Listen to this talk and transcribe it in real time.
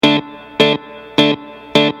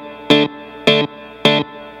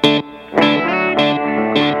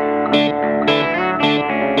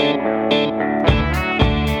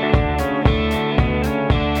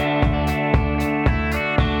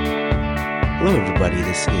Hello, everybody.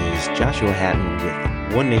 This is Joshua Hatton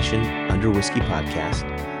with One Nation Under Whiskey podcast.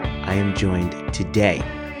 I am joined today,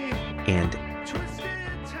 and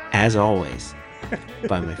as always,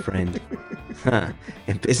 by my friend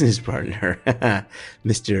and business partner,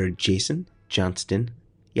 Mr. Jason Johnston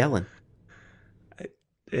Yellen.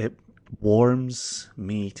 It warms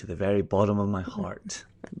me to the very bottom of my heart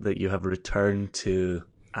that you have returned to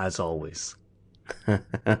as always.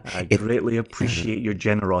 I greatly appreciate your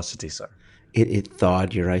generosity, sir. It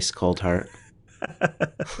thawed your ice-cold heart.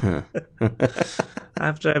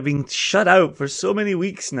 After I've been shut out for so many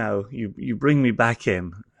weeks now, you bring me back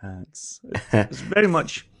in. It's very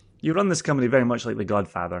much, you run this company very much like The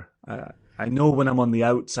Godfather. I know when I'm on the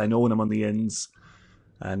outs, I know when I'm on the ins,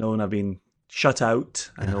 I know when I've been shut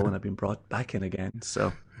out, I know when I've been brought back in again.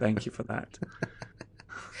 So thank you for that.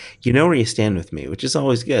 You know where you stand with me, which is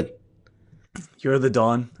always good. You're the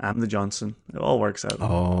Don, I'm the Johnson. It all works out.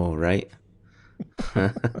 Oh, right.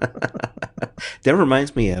 That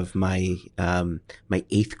reminds me of my my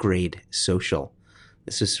 8th grade social.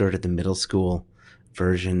 This was sort of the middle school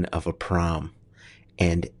version of a prom,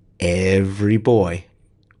 and every boy,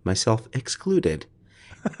 myself excluded,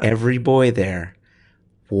 every boy there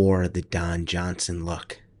wore the Don Johnson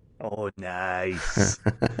look. Oh, nice.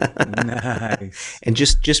 Nice. And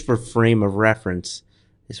just for frame of reference,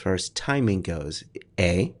 as far as timing goes,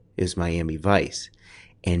 A is Miami Vice,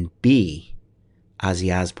 and B,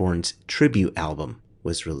 Ozzy Osbourne's tribute album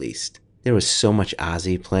was released. There was so much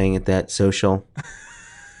Ozzy playing at that social.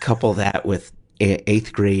 Couple that with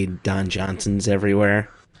 8th grade Don Johnsons everywhere.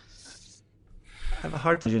 I have a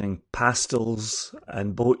hard time imagining pastels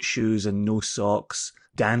and boat shoes and no socks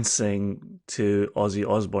dancing to Ozzy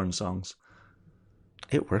Osbourne songs.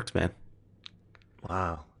 It works, man.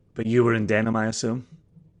 Wow. But you were in denim, I assume?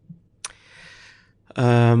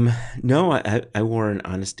 No, I wore an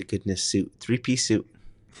honest to goodness suit, 3-piece suit.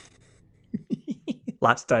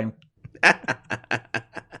 Last time.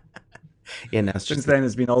 Yeah, now Since then,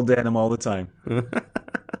 it's been all denim all the time.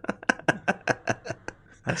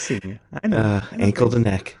 I've seen you. I know. Ankle to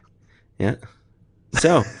neck. Yeah.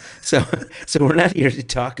 So we're not here to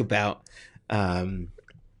talk about Don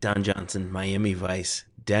Johnson, Miami Vice,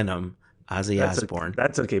 denim, Ozzy Osbourne.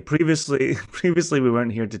 That's okay. Previously, we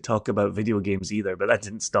weren't here to talk about video games either, but that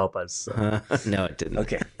didn't stop us. So. No, it didn't.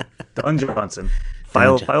 Okay. Don Johnson.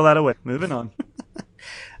 File that away. Moving on.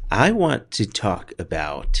 I want to talk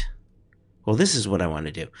about, well, this is what I want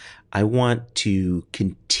to do. I want to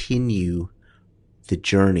continue the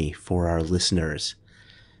journey for our listeners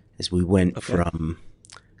as we went from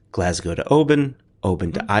Glasgow to Oban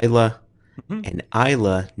to Islay, and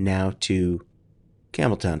Islay now to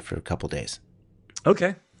Campbelltown for a couple days.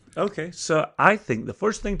 Okay. So I think the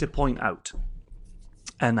first thing to point out,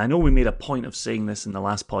 and I know we made a point of saying this in the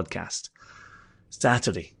last podcast,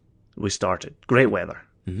 Saturday we started. Great weather.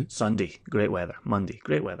 Mm-hmm. Sunday, great weather. Monday,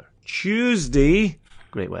 great weather. Tuesday,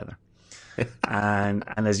 great weather. and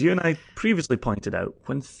as you and I previously pointed out,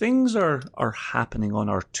 when things are happening on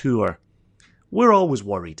our tour, we're always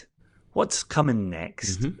worried. What's coming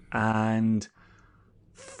next? Mm-hmm. And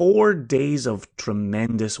 4 days of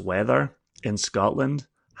tremendous weather in Scotland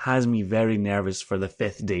has me very nervous for the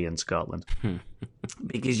 5th day in Scotland.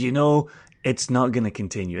 Because it's not going to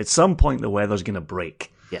continue. At some point, the weather's going to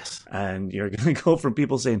break. Yes. And you're going to go from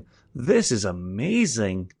people saying, this is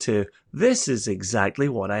amazing, to this is exactly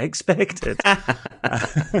what I expected.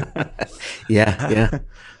 Yeah.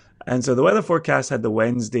 And so the weather forecast had the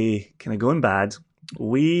Wednesday kind of going bad.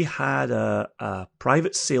 We had a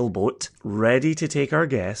private sailboat ready to take our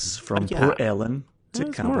guests from Port Ellen to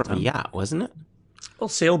Campbelltown. More of a yacht, wasn't it? Well,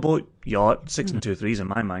 sailboat, yacht, 6 and 2 3s in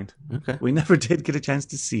my mind. Okay. We never did get a chance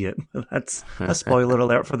to see it. That's a spoiler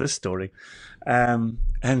alert for this story. And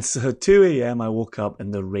so 2 a.m. I woke up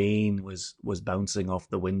and the rain was bouncing off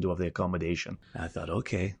the window of the accommodation. And I thought,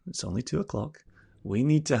 okay, it's only 2 o'clock. We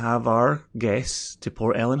need to have our guests to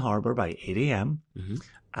Port Ellen Harbour by 8 a.m. Mm-hmm.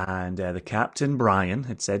 And the captain, Brian,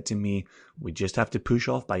 had said to me, we just have to push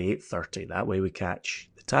off by 8:30. That way we catch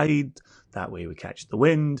the tide. That way we catch the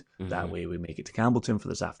wind. Mm-hmm. That way we make it to Campbelltown for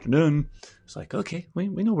this afternoon. It's like, okay, we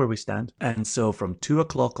know where we stand. And so from 2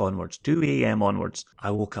 o'clock onwards, 2 a.m. onwards,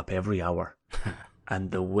 I woke up every hour. And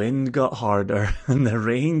the wind got harder and the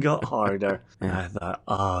rain got harder. And I thought,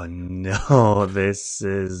 oh no, this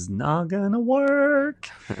is not going to work.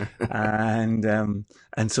 And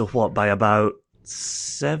so by about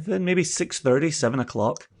 7, maybe 6:30, 7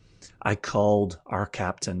 o'clock, I called our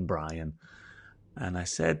captain, Brian. And I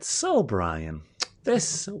said, so Brian,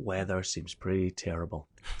 this weather seems pretty terrible.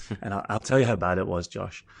 And I'll tell you how bad it was,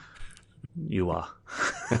 Josh. You are.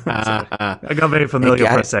 Sorry. I got very familiar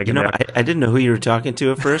for a second there. I didn't know who you were talking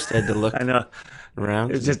to at first. I had to look I know.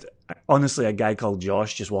 around. It's just, honestly, a guy called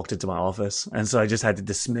Josh just walked into my office, and so I just had to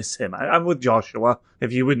dismiss him. I'm with Joshua.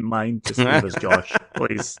 If you wouldn't mind, just leave us Josh,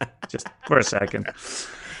 please, just for a second.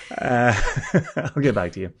 I'll get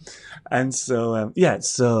back to you. And so,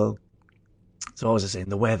 so what was I saying?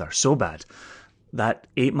 The weather, so bad. That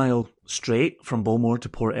 8 mile straight from Bowmore to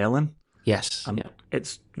Port Ellen. Yes.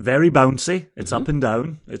 It's very bouncy. It's up and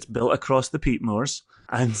down. It's built across the peat moors.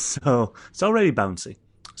 And so it's already bouncy.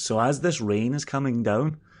 So as this rain is coming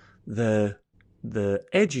down, the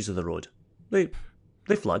edges of the road, they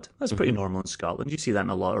flood. That's pretty normal in Scotland. You see that in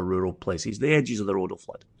a lot of rural places. The edges of the road will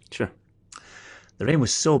flood. Sure. The rain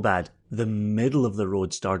was so bad, the middle of the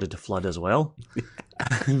road started to flood as well.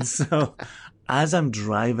 And so as I'm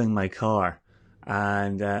driving my car,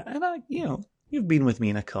 and I, you've been with me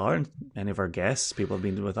in a car, and many of our guests, people have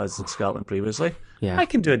been with us in Scotland previously. Yeah. I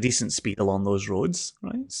can do a decent speed along those roads,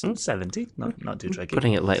 right? 70, not too tricky.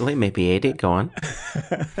 Putting it lightly, maybe 80. Go on.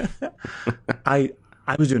 I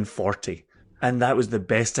was doing 40, and that was the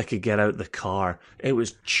best I could get out the car. It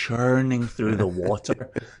was churning through the water.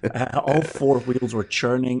 All four wheels were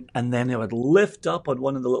churning, and then it would lift up on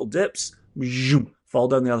one of the little dips, zoom, fall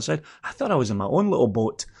down the other side. I thought I was in my own little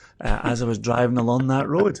boat as I was driving along that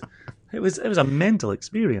road. It was a mental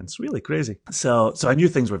experience, really crazy. So I knew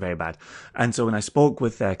things were very bad. And so when I spoke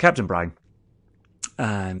with Captain Brian,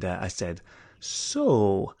 and I said,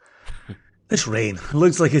 so this rain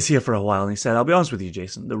looks like it's here for a while. And he said, I'll be honest with you,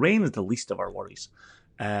 Jason, the rain is the least of our worries.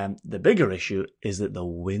 The bigger issue is that the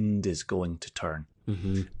wind is going to turn.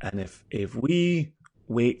 Mm-hmm. And if we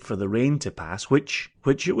wait for the rain to pass, which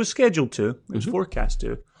it was scheduled to, it was forecast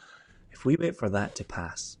to, if we wait for that to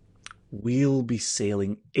pass, we'll be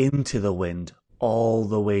sailing into the wind all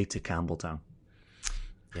the way to Campbelltown.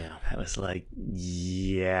 Yeah. I was like,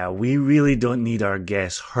 yeah, we really don't need our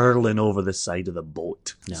guests hurling over the side of the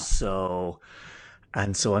boat. No. So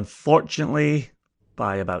unfortunately,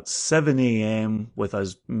 by about 7 a.m., with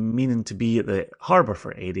us meaning to be at the harbour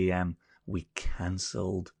for 8 a.m., we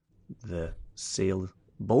cancelled the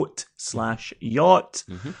sailboat / yacht.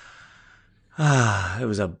 Mm-hmm. It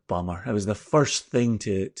was a bummer. It was the first thing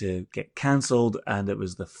to get cancelled, and it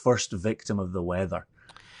was the first victim of the weather.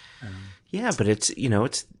 Yeah, but it's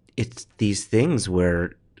these things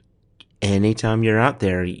where anytime you're out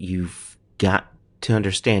there, you've got to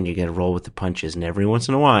understand you got to roll with the punches, and every once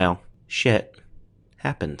in a while, shit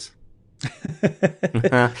happens.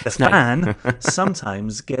 The fan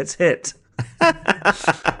sometimes gets hit.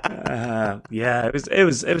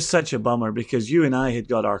 It was such a bummer because you and I had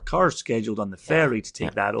got our car scheduled on the ferry to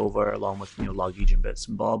take that over, along with luggage and bits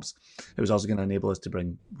and bobs. It was also going to enable us to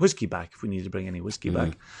bring whiskey back if we needed to bring any whiskey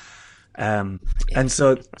back. And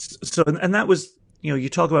that was, you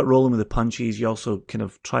talk about rolling with the punches. You also kind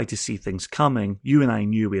of try to see things coming. You and I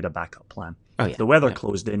knew we had a backup plan. Oh, yeah. If the weather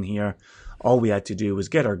closed in here, all we had to do was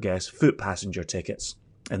get our guests foot passenger tickets,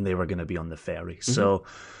 and they were going to be on the ferry. Mm-hmm. So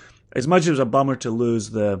as much as it was a bummer to lose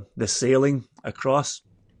the sailing across,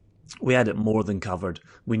 we had it more than covered.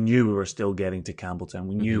 We knew we were still getting to Campbelltown.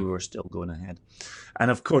 We knew we were still going ahead. And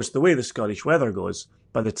of course, the way the Scottish weather goes,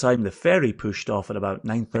 by the time the ferry pushed off at about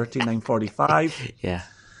 9:30, 9:45, yeah,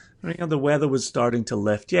 the weather was starting to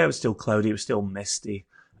lift. Yeah, it was still cloudy. It was still misty.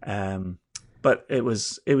 But it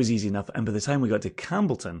was easy enough. And by the time we got to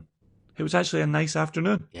Campbelltown, it was actually a nice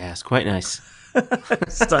afternoon. Yeah, it's quite nice.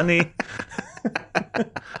 Sunny.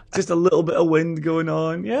 Just a little bit of wind going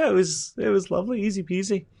on. Yeah, it was lovely, easy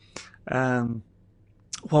peasy.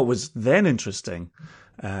 What was then interesting,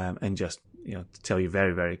 and just to tell you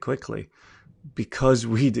very, very quickly, because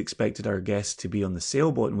we'd expected our guests to be on the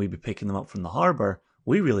sailboat and we'd be picking them up from the harbour,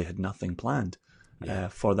 we really had nothing planned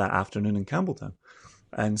for that afternoon in Campbelltown.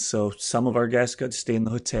 And so some of our guests got to stay in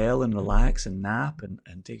the hotel and relax and nap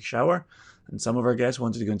and take a shower. And some of our guests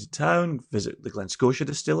wanted to go into town, visit the Glen Scotia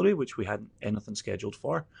distillery, which we hadn't anything scheduled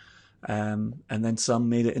for. And then some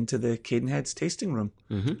made it into the Cadenhead's tasting room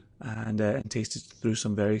and tasted through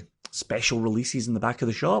some very special releases in the back of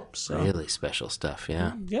the shop. So, really special stuff,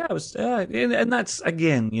 yeah. Yeah, it was, and that's,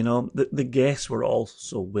 again, the guests were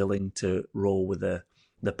also willing to roll with the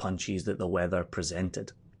punches that the weather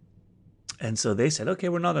presented. And so they said, okay,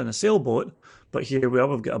 we're not on a sailboat, but here we are,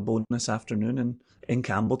 we've got a bonus afternoon in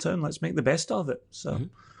Campbelltown. Let's make the best of it. So,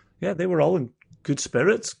 yeah, they were all in good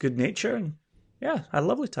spirits, good nature, and yeah, had a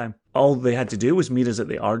lovely time. All they had to do was meet us at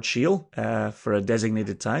the Ardshiel for a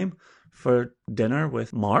designated time for dinner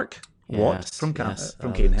with Mark Watt from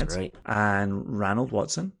Cadenhead right. and Ranald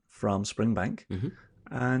Watson from Springbank.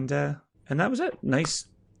 And that was it. Nice,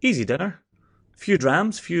 easy dinner. Few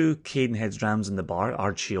drams, few Cadenhead's drams in the bar.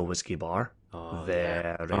 Ardshiel Whiskey Bar. Oh,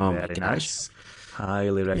 Very, oh my very gosh. nice.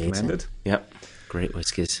 Highly Amazing. recommended. Yep. Great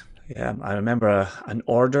whiskies. Yeah, I remember an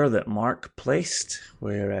order that Mark placed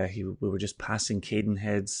where we were just passing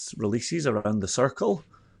Cadenhead's releases around the circle.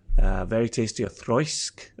 Very tasty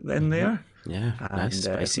Throisk in there. Yeah, nice, And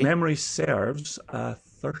spicy. if memory serves, a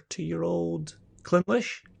 30-year-old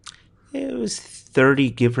Clynlish, It was 30,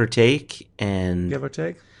 give or take, and give or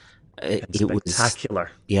take. it was Spectacular.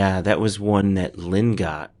 yeah. That was one that Lynn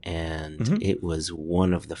got, and Mm-hmm. it was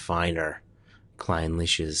one of the finer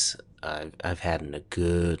Clynlishes I've had in a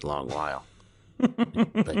good long while.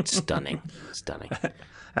 Like stunning.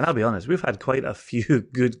 And I'll be honest, we've had quite a few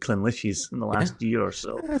good Clynlishes in the last year or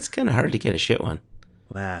so. It's kind of hard to get a shit one.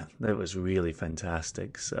 Man, that was really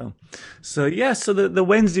fantastic. So the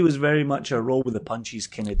Wednesday was very much a roll with the punches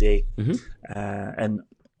kind of day. And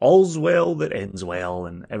all's well that ends well,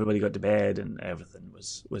 and everybody got to bed, and everything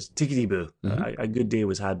was tickety-boo. A good day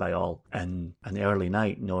was had by all, and an early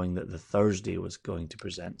night, knowing that the Thursday was going to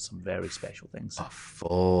present some very special things. A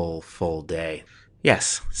full day.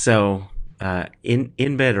 Yes. So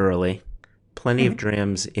in bed early, plenty of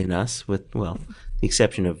drams in us, with the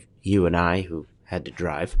exception of you and I, who had to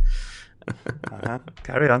drive.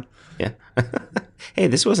 Carry on. Yeah. Hey,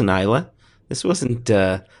 this wasn't Isla. This wasn't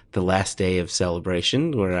the last day of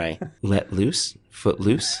celebration where I let loose, foot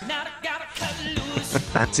loose.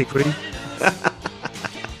 Fancy free.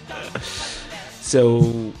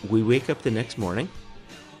 So we wake up the next morning,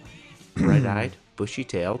 bright-eyed,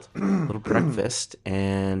 bushy-tailed, little breakfast,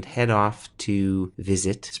 and head off to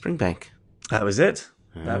visit Springbank. That was it.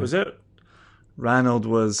 That was it. Ranald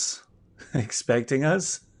was expecting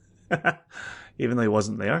us, even though he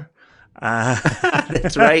wasn't there.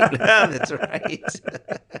 That's right. That's right.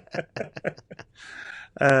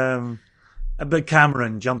 But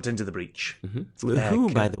Cameron jumped into the breach. Who,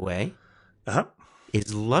 by the way, Uh-huh.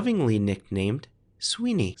 is lovingly nicknamed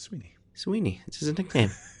Sweeney. Sweeney. It's his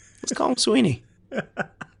nickname. Let's call him Sweeney.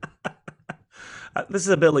 This is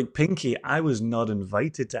a bit like Pinky. I was not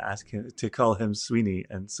invited to ask him to call him Sweeney,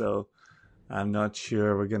 and so I'm not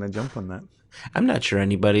sure we're going to jump on that. I'm not sure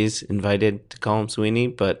anybody's invited to call him Sweeney,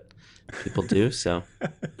 but people do. So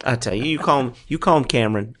I'll tell you, you call him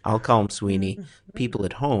Cameron. I'll call him Sweeney. People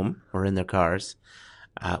at home or in their cars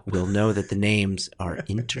will know that the names are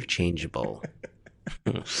interchangeable.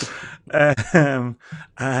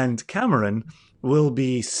 And Cameron will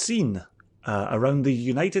be seen around the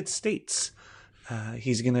United States.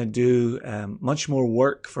 He's going to do much more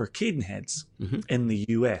work for Cadenheads in the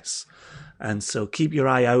US. And so keep your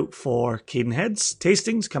eye out for Cadenheads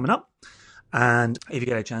tastings coming up. And if you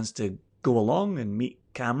get a chance to go along and meet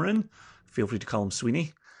Cameron, feel free to call him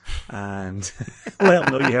Sweeney. And let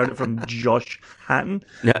him know you heard it from Josh Hatton.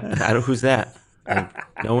 No, I don't, who's that?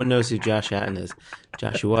 No one knows who Josh Hatton is.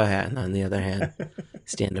 Joshua Hatton, on the other hand,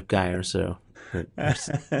 stand-up guy or so.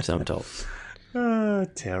 So I'm told.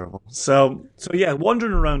 Terrible. So yeah,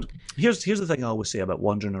 wandering around. Here's the thing I always say about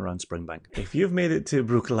wandering around Springbank. If you've made it to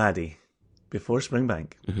Bruichladdich before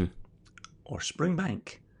Springbank, or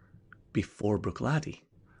Springbank before Bruichladdich,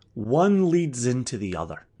 one leads into the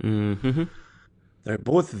other. They're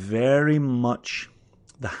both very much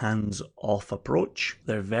the hands-off approach.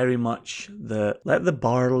 They're very much let the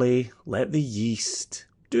barley, let the yeast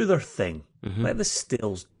do their thing. Let the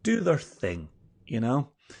stills do their thing, you know?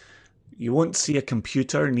 You won't see a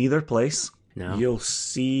computer in either place. No. You'll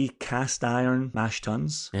see cast iron mash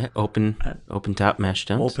tuns. Yeah, open top mash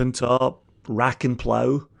tuns. Open top, rack and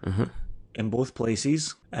plough in both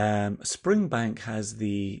places. Springbank has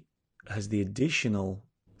the additional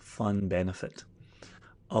fun benefit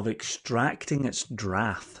of extracting its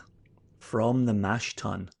draff from the mash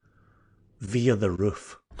tun via the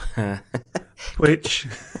roof. Which,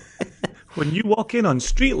 when you walk in on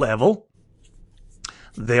street level,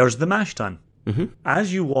 there's the mash tun.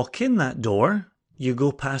 As you walk in that door, you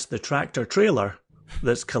go past the tractor trailer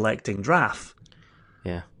that's collecting draff.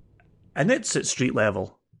 Yeah. And it's at street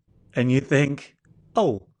level. And you think,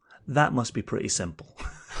 oh, that must be pretty simple.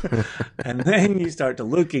 And then you start to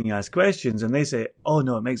look and you ask questions and they say, oh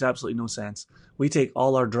no, it makes absolutely no sense. We take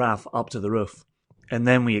all our draff up to the roof and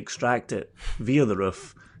then we extract it via the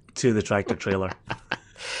roof to the tractor trailer.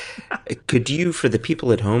 Could you, for the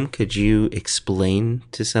people at home, could you explain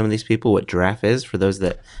to some of these people what draff is for those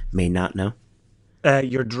that may not know?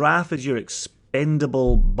 Your draff is your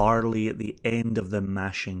expendable barley at the end of the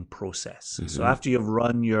mashing process. So after you've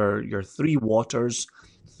run your 3 waters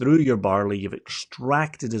through your barley, you've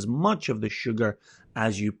extracted as much of the sugar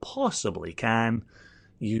as you possibly can.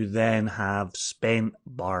 You then have spent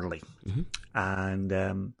barley.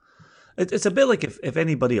 And It's a bit like if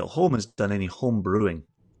anybody at home has done any home brewing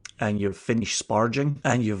and you've finished sparging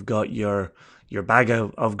and you've got your bag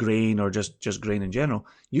of grain or just grain in general,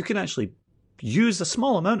 you can actually use a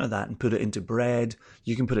small amount of that and put it into bread.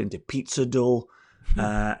 You can put it into pizza dough,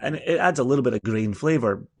 and it adds a little bit of grain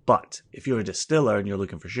flavor. But if you're a distiller and you're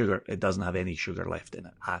looking for sugar, it doesn't have any sugar left in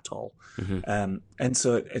it at all. And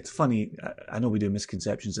so it's funny. I know we do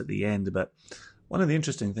misconceptions at the end, but one of the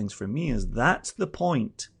interesting things for me is that's the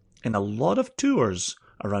point in a lot of tours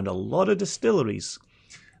around a lot of distilleries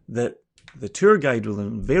that the tour guide will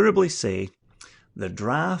invariably say the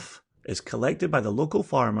draff is collected by the local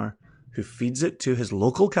farmer who feeds it to his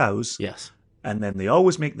local cows. Yes. And then they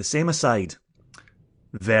always make the same aside.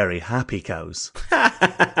 Very happy cows.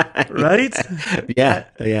 Right? Yeah.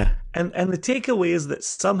 Yeah. And the takeaway is that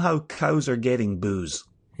somehow cows are getting booze.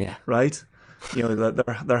 Yeah. Right? You know,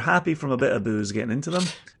 they're happy from a bit of booze getting into them.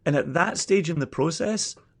 And at that stage in the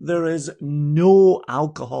process, there is no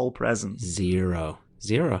alcohol present. Zero.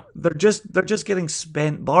 They're just getting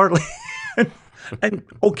spent barley. And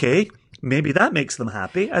okay, maybe that makes them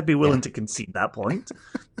happy. I'd be willing to concede that point.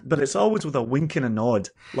 But it's always with a wink and a nod,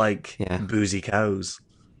 like boozy cows.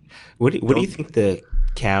 What do you think the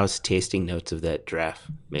cow's tasting notes of that draft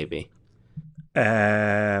may be?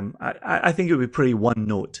 I think it would be pretty one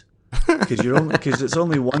note because it's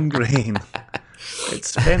only one grain. It's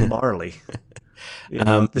spent barley. You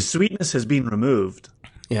know, the sweetness has been removed.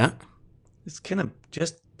 Yeah, it's kind of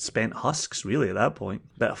just spent husks, really. At that point,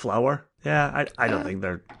 bit of flour. Yeah, I don't think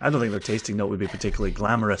their tasting note would be particularly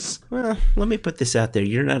glamorous. Well, let me put this out there: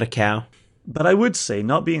 you're not a cow. But I would say,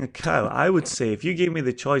 not being a cow, I would say if you gave me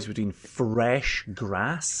the choice between fresh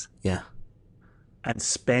grass, and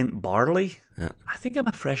spent barley, I think I'm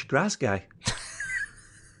a fresh grass guy.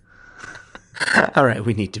 All right,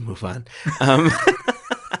 we need to move on.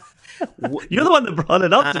 You're the one that brought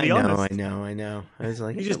it up, to be honest. I know. I was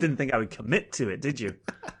like, you just didn't think I would commit to it, did you?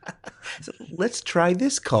 So let's try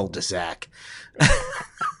this cul-de-sac.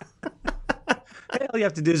 All you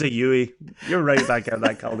have to do is a Yui. You're right back out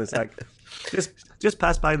that cul-de-sac. Just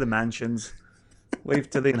pass by the mansions. Wave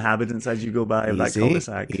to the inhabitants as you go by of that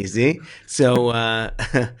cul-de-sac. Easy. So,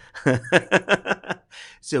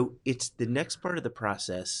 so it's the next part of the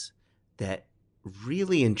process that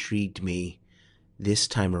really intrigued me this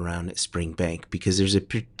time around at Springbank, because there's a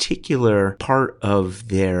particular part of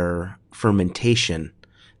their fermentation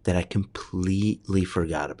that I completely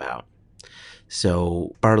forgot about.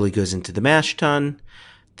 So barley goes into the mash tun.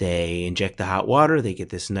 They inject the hot water. They get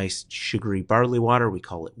this nice sugary barley water. We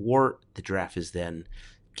call it wort. The draff is then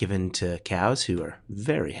given to cows who are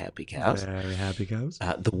very happy cows. Very happy cows.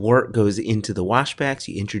 The wort goes into the washbacks.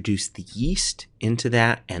 You introduce the yeast into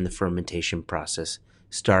that, and the fermentation process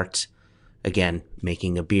starts, again,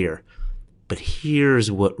 making a beer. But here's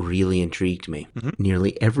what really intrigued me.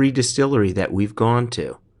 Nearly every distillery that we've gone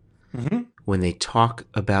to, when they talk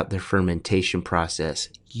about their fermentation process,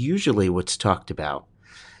 usually what's talked about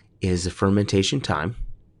is the fermentation time,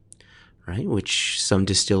 right? Which some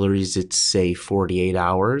distilleries, it's say 48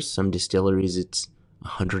 hours. Some distilleries, it's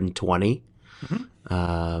 120.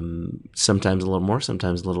 Sometimes a little more,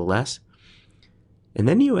 sometimes a little less. And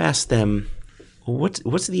then you ask them, well,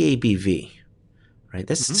 what's the ABV, right?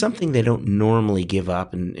 That's something they don't normally give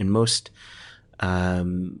up. And most,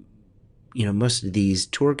 most of these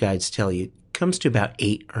tour guides tell you it comes to about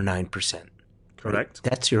 8 or 9%. Correct. Right?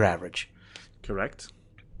 That's your average. Correct.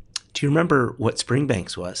 Do you remember what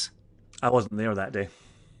Springbanks was? I wasn't there that day.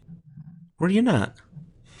 Were you not?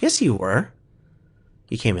 Yes, you were.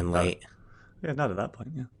 You came in late. Yeah, not at that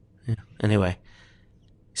point, yeah. Anyway,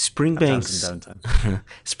 Springbanks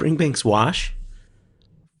Springbanks wash,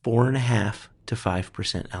 4.5 to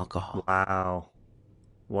 5% alcohol.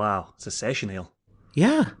 Wow. It's a session ale.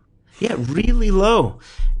 Yeah, really low.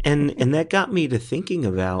 And that got me to thinking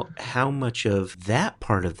about how much of that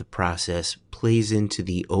part of the process plays into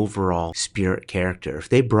the overall spirit character. If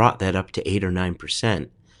they brought that up to 8 or 9%,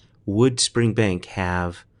 would Springbank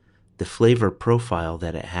have the flavor profile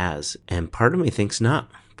that it has? And part of me thinks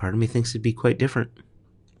not. Part of me thinks it'd be quite different.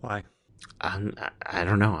 Why? I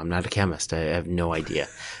don't know. I'm not a chemist. I have no idea.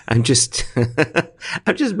 I'm just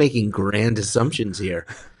making grand assumptions here.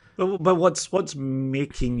 But what's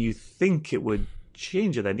making you think it would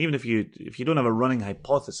change it then? Even if you don't have a running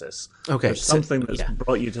hypothesis, there's something that's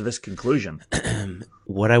brought you to this conclusion.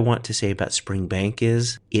 What I want to say about Springbank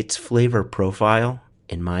is its flavor profile,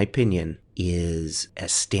 in my opinion, is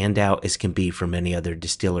as standout as can be from any other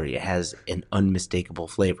distillery. It has an unmistakable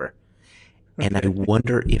flavor. And I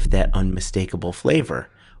wonder if that unmistakable flavor,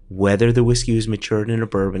 whether the whiskey was matured in a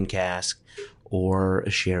bourbon cask or a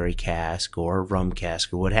sherry cask or a rum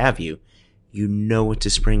cask or what have you, you know it's a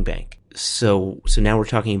Springbank. So now we're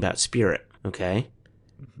talking about spirit, okay?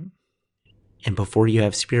 Mm-hmm. And before you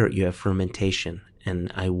have spirit, you have fermentation.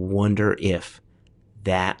 And I wonder if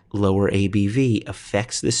that lower ABV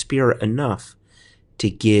affects the spirit enough to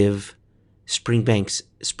give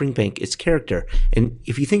Springbank its character. And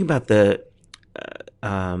if you think about the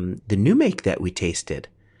new make that we tasted,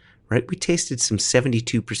 right? We tasted some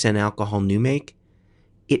 72% alcohol new make.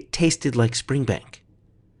 It tasted like Springbank.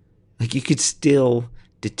 Like you could still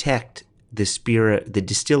detect the spirit, the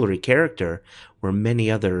distillery character, where many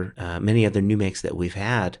other new makes that we've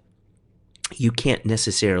had, you can't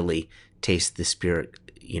necessarily taste the spirit,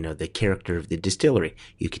 the character of the distillery.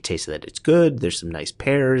 You could taste that it's good. There's some nice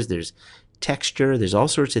pears. There's texture. There's all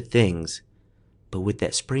sorts of things. But with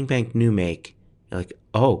that Springbank new make, you're like,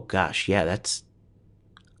 oh gosh, yeah, that's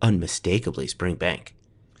unmistakably Springbank.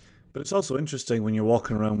 But it's also interesting when you're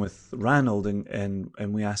walking around with Ranald and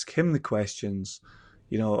we ask him the questions,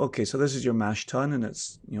 okay, so this is your mash tun and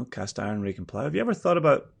it's, cast iron, rake and plow. Have you ever thought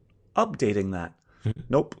about updating that? Mm-hmm.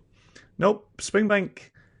 Nope. Springbank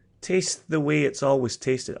tastes the way it's always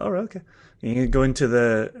tasted. Oh, okay. You can go into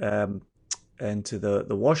the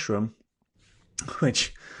washroom,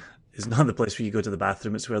 which is not the place where you go to the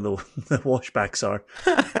bathroom. It's where the washbacks are.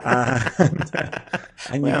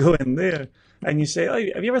 And you go in there and you say,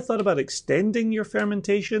 oh, have you ever thought about extending your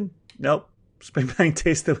fermentation? Nope. Springbank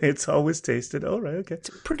tastes the way it's always tasted. Oh, right, okay. It's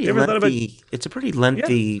a pretty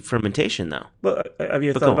lengthy fermentation, though. But have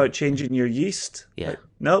you thought about changing your yeast? Yeah.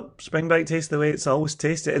 Nope. Springbank tastes the way it's always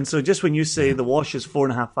tasted. And so just when you say the wash is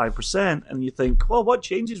 4.5%, 5%, and you think, well, what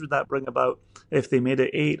changes would that bring about if they made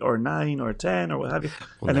it 8 or 9 or 10 or what have you?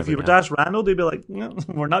 And if you were to ask Ranald, he'd be like, no,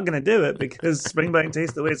 we're not going to do it because Springbank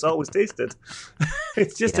tastes the way it's always tasted.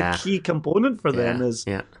 It's just a key component for them is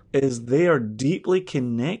they are deeply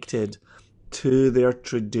connected to their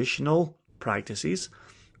traditional practices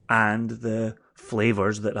and the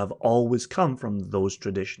flavors that have always come from those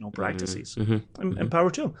traditional practices. Mm-hmm. And power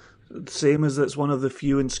to them. Same as it's one of the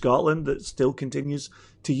few in Scotland that still continues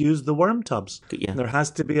to use the worm tubs. Yeah. There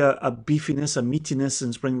has to be a beefiness, a meatiness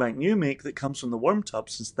in Springbank New Make that comes from the worm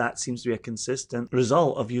tubs, since that seems to be a consistent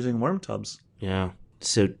result of using worm tubs. Yeah.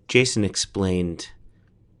 So Jason explained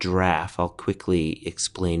draft. I'll quickly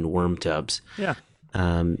explain worm tubs. Yeah.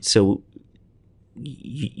 So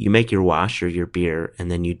you make your wash or your beer,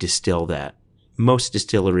 and then you distill that. Most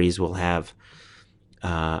distilleries will have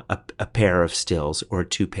a pair of stills, or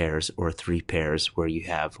 2 pairs, or 3 pairs, where you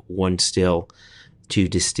have one still to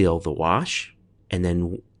distill the wash, and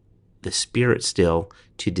then the spirit still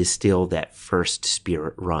to distill that first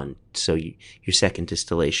spirit run. So your second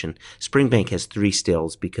distillation. Springbank has 3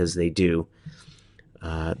 stills because they do.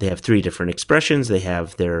 They have 3 different expressions. They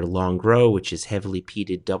have their long grow, which is heavily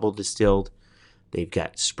peated, double distilled. They've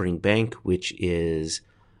got Springbank, which is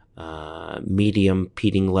medium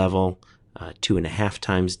peating level, 2.5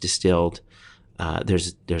 times distilled.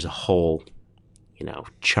 There's a whole,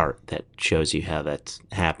 chart that shows you how that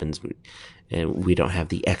happens, and we don't have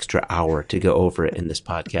the extra hour to go over it in this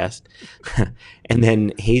podcast. And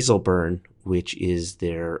then Hazelburn, which is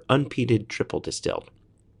their unpeated triple distilled.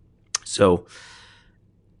 So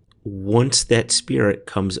once that spirit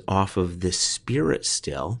comes off of the spirit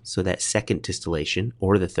still, so that second distillation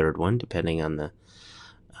or the third one, depending on the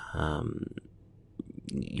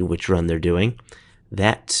which run they're doing,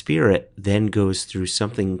 that spirit then goes through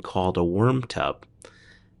something called a worm tub.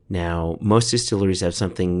 Now, most distilleries have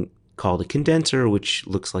something called a condenser, which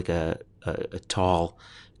looks like a tall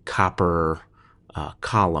copper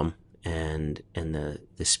column, and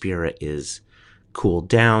the spirit is cooled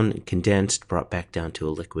down, condensed, brought back down to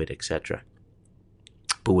a liquid, etc.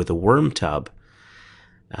 But with a worm tub,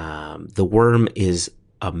 the worm is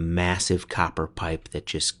a massive copper pipe that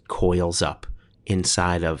just coils up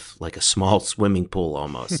inside of like a small swimming pool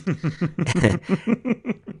almost.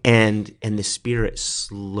 and the spirit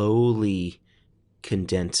slowly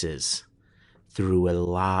condenses through a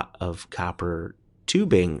lot of copper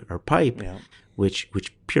tubing or pipe, which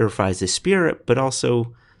purifies the spirit, but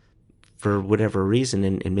also, for whatever reason,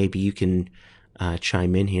 and maybe you can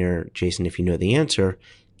chime in here, Jason, if you know the answer,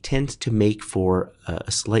 tends to make for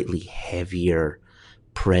a slightly heavier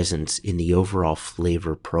presence in the overall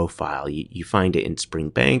flavor profile. You find it in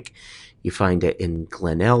Springbank, you find it in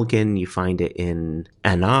Glenelgin, you find it in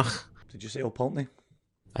Anach. Did you say Old Pulteney?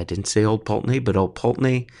 I didn't say Old Pulteney, but Old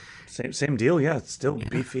Pulteney. Same deal, yeah. It's still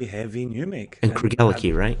beefy, heavy new make. And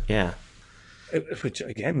Craigellachie, right? Yeah. Which,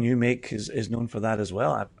 again, new make is known for that as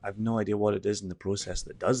well. I've no idea what it is in the process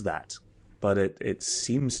that does that, but it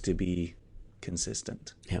seems to be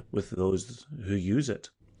consistent Yep. with those who use it.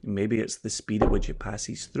 Maybe it's the speed at which it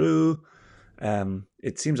passes through.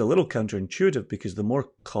 It seems a little counterintuitive because the more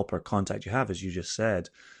copper contact you have, as you just said,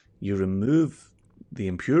 you remove the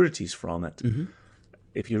impurities from it. Mm-hmm.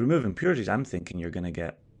 If you remove impurities, I'm thinking you're going to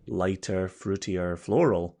get lighter, fruitier,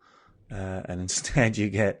 floral, and instead you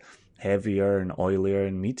get heavier and oilier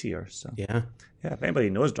and meatier. So Yeah. if anybody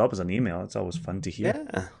knows, drop us an email. It's always fun to hear.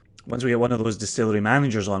 Yeah. Once we get one of those distillery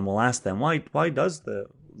managers on, we'll ask them why does the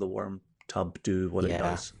worm tub do what it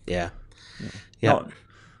does? Yeah. Yeah.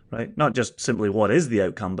 Not just simply what is the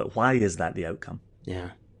outcome, but why is that the outcome?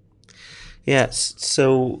 Yeah. Yes.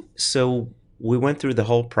 So we went through the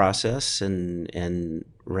whole process, and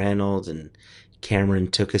Ranald and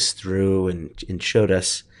Cameron took us through and showed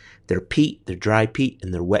us their peat, their dry peat,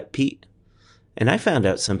 and their wet peat. And I found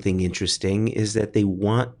out something interesting is that they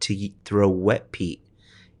want to throw wet peat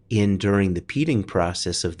in during the peating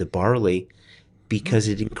process of the barley because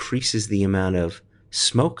it increases the amount of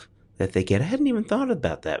smoke that they get. I hadn't even thought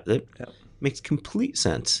about that. That makes complete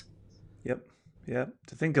sense. Yep.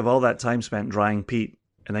 To think of all that time spent drying peat,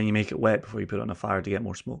 and then you make it wet before you put it on a fire to get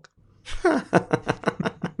more smoke.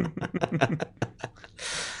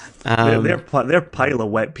 Their pile of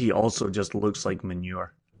wet peat also just looks like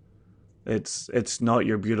manure. It's not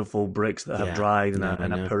your beautiful bricks that have dried in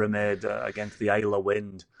a pyramid against the Isle of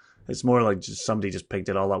Wind. It's more like somebody just picked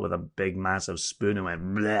it all up with a big, massive spoon and went,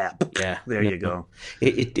 bleh. Yeah. There you go.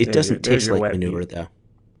 It doesn't taste like manure, though.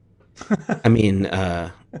 I mean,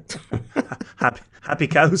 happy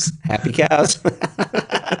cows. Happy cows.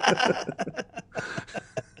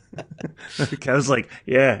 The cow's like,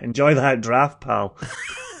 yeah, enjoy that draft, pal.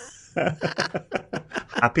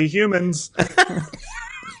 Happy humans.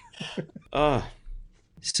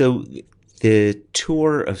 So the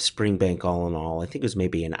tour of Springbank, all in all, I think it was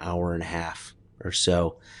maybe an hour and a half or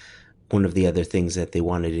so. One of the other things that they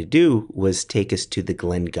wanted to do was take us to the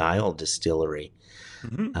Glengyle distillery,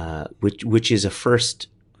 which is a first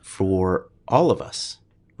for all of us,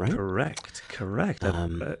 right? Correct.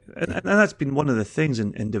 And that's been one of the things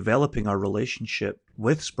in developing our relationship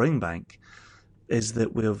with Springbank, is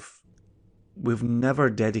that we've never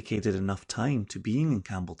dedicated enough time to being in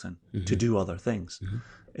Campbellton to do other things.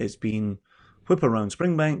 It's been whip around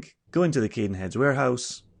Springbank, go into the Cadenheads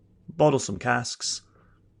warehouse, bottle some casks,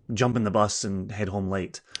 jump in the bus and head home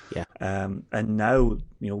late. Yeah. And now,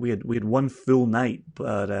 we had one full night,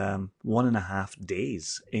 but 1.5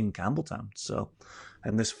 days in Campbelltown. So,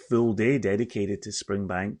 and this full day dedicated to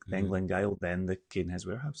Springbank, then Glengyle, then the Cadenheads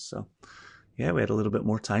warehouse. So, yeah, we had a little bit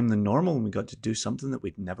more time than normal, and we got to do something that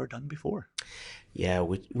we'd never done before. Yeah,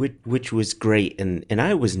 which was great, and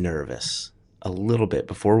I was nervous a little bit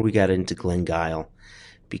before we got into Glengyle,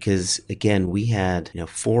 because again, we had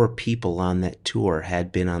 4 people on that tour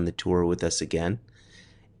had been on the tour with us again,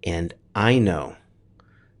 and I know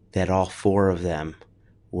that all 4 of them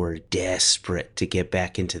were desperate to get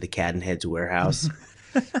back into the Cadenheads warehouse,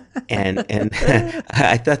 and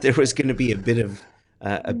I thought there was going to be a bit of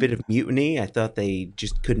mutiny. I thought they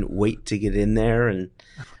just couldn't wait to get in there, and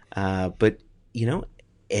but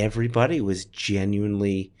everybody was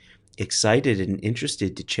genuinely excited and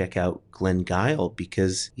interested to check out Glengyle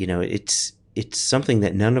because it's something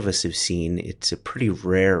that none of us have seen. It's a pretty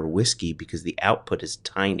rare whiskey because the output is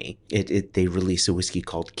tiny. They release a whiskey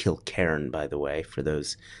called Kilcairn, by the way, for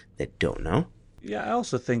those that don't know. Yeah, I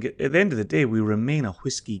also think at the end of the day, we remain a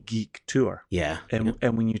whiskey geek tour. Yeah.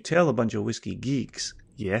 And when you tell a bunch of whiskey geeks,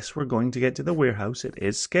 yes, we're going to get to the warehouse, it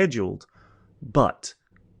is scheduled, but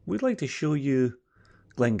we'd like to show you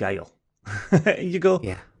Glengyle. You go,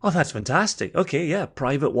 oh, that's fantastic. Okay, yeah,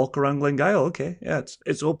 private walk around Glengyle. Okay, yeah,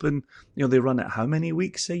 it's open. They run it how many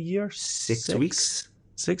weeks a year? 6 weeks.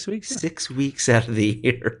 6 weeks? Yeah. 6 weeks out of the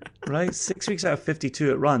year. Right, 6 weeks out of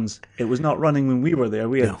 52 it runs. It was not running when we were there.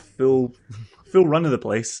 We had full run of the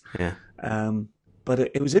place. Yeah. But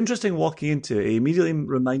it was interesting walking into it. It immediately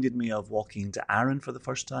reminded me of walking into Arran for the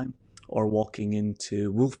first time, or walking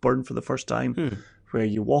into Wolfburn for the first time, where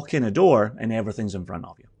you walk in a door and everything's in front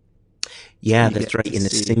of you. Yeah, that's right. In a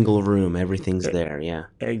single room, everything's there. Yeah,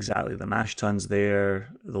 exactly. The mash tun's there,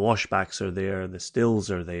 the washbacks are there, the stills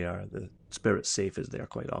are there, the spirit safe is there,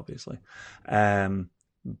 quite obviously.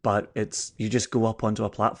 But you just go up onto a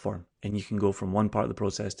platform and you can go from one part of the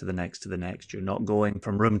process to the next. You're not going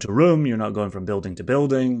from room to room. You're not going from building to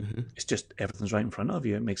building. It's just everything's right in front of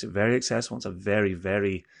you. It makes it very accessible. It's a very,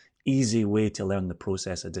 very easy way to learn the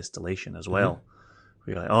process of distillation as well.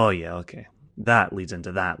 Where you're like, oh yeah, okay. That leads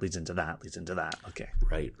into that, leads into that, leads into that. Okay.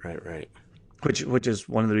 Right. which is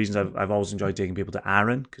one of the reasons I've always enjoyed taking people to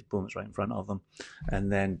Arran, because boom, it's right in front of them.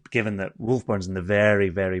 And then, given that Wolfburn's in the very,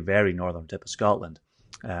 very, very northern tip of Scotland,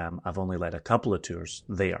 I've only led a couple of tours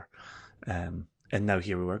there. And now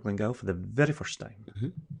here we were at Glengyle for the very first time. Mm-hmm.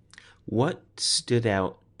 What stood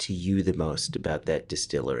out to you the most about that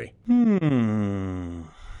distillery?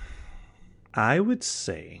 I would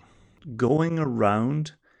say going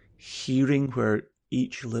around, hearing where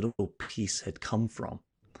each little piece had come from.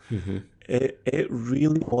 Mm-hmm. It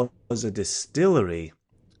really was a distillery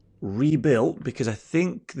rebuilt, because I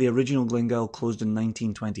think the original Glengyle closed in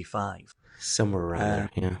 1925. Somewhere around there,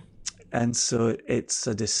 yeah. And so it's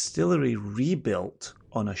a distillery rebuilt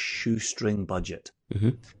on a shoestring budget. Mm-hmm.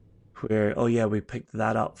 Where, oh yeah, we picked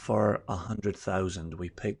that up for 100,000. We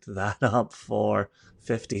picked that up for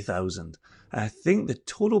 50,000. I think the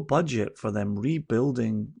total budget for them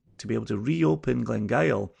rebuilding to be able to reopen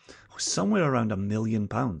Glengyle was somewhere around £1 million.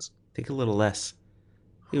 I think a little less.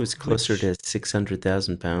 It was closer to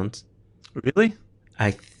 £600,000. Really?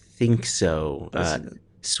 I think so.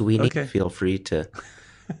 Sweeney, okay. Feel free to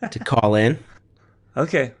call in.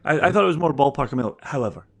 Okay, I thought it was more ballpark a million.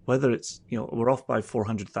 However, whether it's, we're off by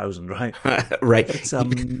 400,000, right? Right. It's a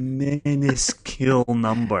minuscule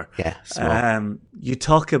number. Yeah. Small. You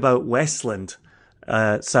talk about Westland,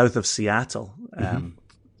 south of Seattle,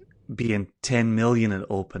 being 10 million in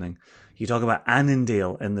opening. You talk about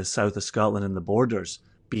Annandale in the south of Scotland in the borders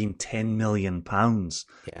being £10 million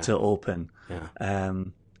to open. Yeah.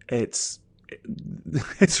 It's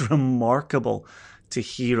remarkable to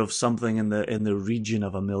hear of something in the region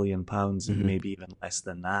of £1 million and maybe even less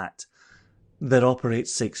than that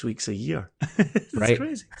operates 6 weeks a year. It's right.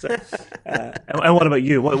 Crazy. So, and what about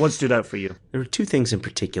you? What stood out for you? There were two things in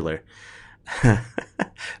particular.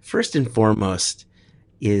 First and foremost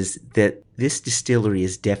is that this distillery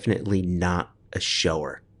is definitely not a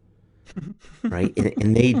shower, right?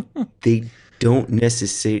 And they don't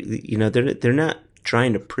necessarily, they're not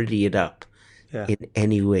trying to pretty it up. Yeah. In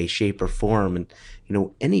any way, shape, or form. And,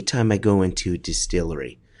 anytime I go into a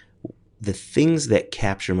distillery, the things that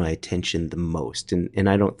capture my attention the most, and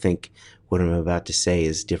I don't think what I'm about to say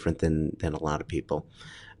is different than a lot of people,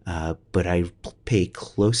 but I pay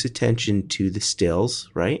close attention to the stills,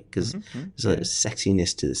 right? Because there's a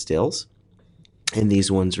sexiness to the stills. And these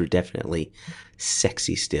ones were definitely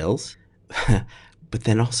sexy stills. But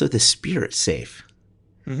then also the spirit safe.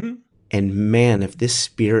 Mm-hmm. And man, if this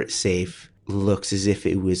spirit safe looks as if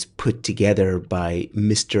it was put together by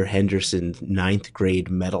Mr. Henderson's 9th grade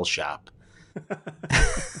metal shop.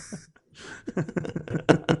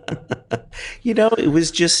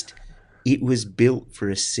 It was built for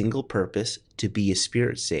a single purpose, to be a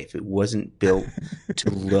spirit safe. It wasn't built to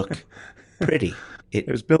look pretty. It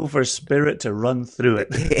was built for a spirit to run through it.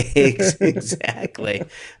 Exactly.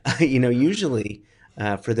 Usually,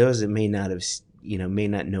 for those that may not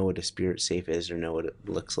know what a spirit safe is or know what it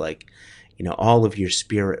looks like, all of your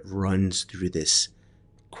spirit runs through this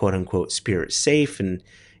quote unquote spirit safe, and,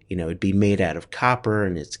 it'd be made out of copper,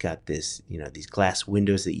 and it's got this, these glass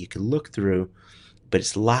windows that you can look through, but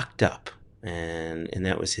it's locked up. And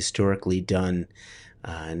that was historically done.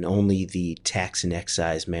 And only the tax and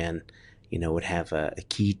excise man, would have a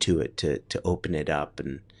key to it to open it up.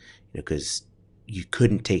 And, because you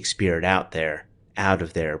couldn't take spirit out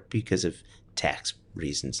of there because of tax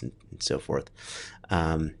reasons and so forth.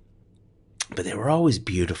 But they were always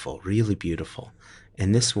beautiful, really beautiful.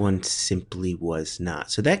 And this one simply was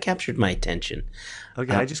not. So that captured my attention.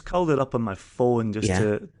 Okay, I just called it up on my phone just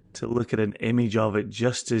to look at an image of it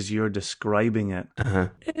just as you're describing it. Uh-huh.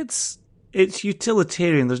 It's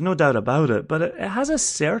utilitarian, there's no doubt about it, but it has a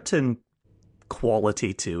certain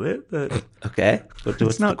quality to it. Okay.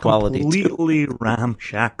 It's not completely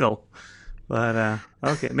ramshackle. But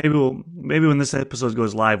okay, maybe when this episode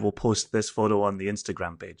goes live, we'll post this photo on the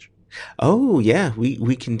Instagram page. Oh yeah,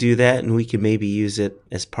 we can do that, and we can maybe use it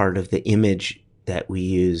as part of the image that we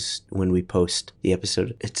use when we post the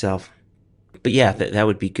episode itself. But yeah, that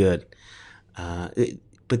would be good. But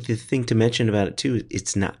the thing to mention about it too,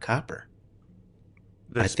 it's not copper.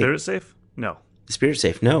 The spirit safe? No. The spirit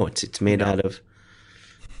safe? No, it's made out of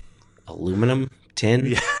aluminum, tin.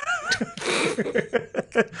 Yeah.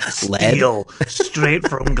 Lead. Steel, straight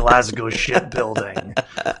from Glasgow shipbuilding,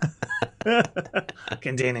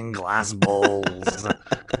 containing glass bowls.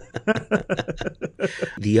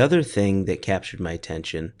 The other thing that captured my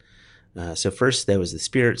attention, so first there was the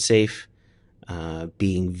spirit safe,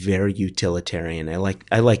 being very utilitarian. I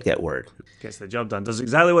like that word. Gets the job done. Does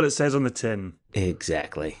exactly what it says on the tin.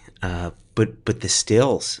 Exactly. But the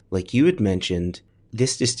stills, like you had mentioned,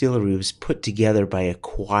 this distillery was put together by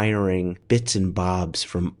acquiring bits and bobs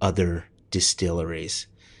from other distilleries,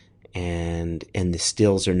 and the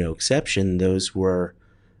stills are no exception. Those were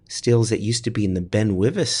stills that used to be in the Ben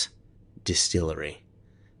Wyvis distillery.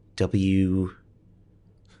 W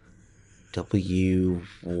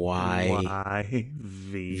Y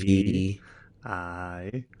V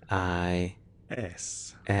I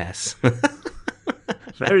S. S.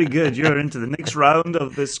 Very good. You're into the next round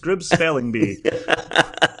of the Scribs Spelling Bee.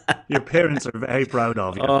 Your parents are very proud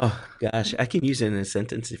of you. Oh gosh, I can use it in a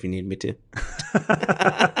sentence if you need me to.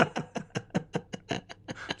 I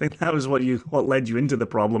think that was what led you into the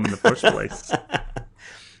problem in the first place.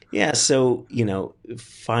 Yeah, so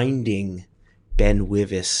finding Ben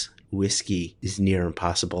Wyvis whiskey is near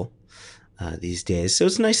impossible these days. So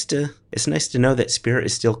it's nice to know that Spirit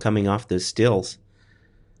is still coming off those stills.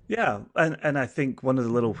 Yeah, and I think one of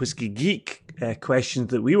the little whiskey geek questions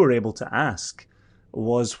that we were able to ask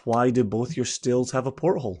was, why do both your stills have a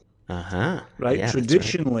porthole? Right? Yeah,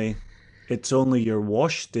 traditionally, it's only your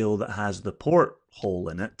wash still that has the porthole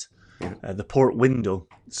in it, the port window,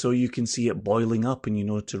 so you can see it boiling up,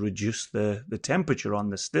 and to reduce the temperature on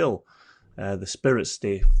the still. The spirit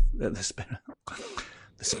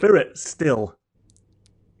still.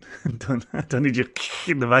 I don't need you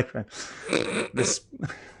in the background.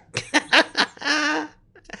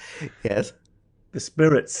 Yes. The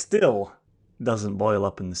spirit still doesn't boil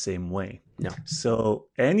up in the same way. No. So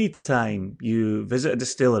anytime you visit a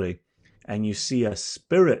distillery and you see a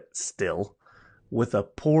spirit still with a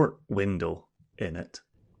port window in it,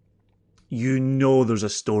 there's a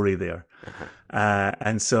story there.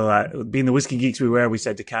 And so being the whiskey geeks we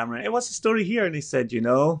said to Cameron, hey, what's the story here? And he said,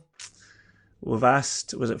 we've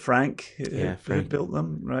asked, was it Frank? Yeah, Frank built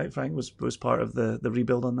them, right? Frank was part of the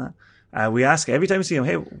rebuild on that. We ask every time we see him,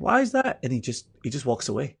 hey, why is that? And he just walks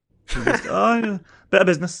away. He goes, bit of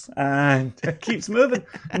business, and keeps moving.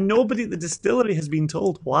 And nobody at the distillery has been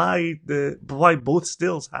told why both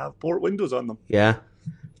stills have port windows on them. Yeah.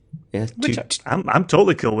 Yeah. Which I'm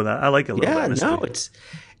totally cool with that. I like a little bit of mystery. No, it's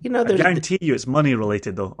I guarantee you it's money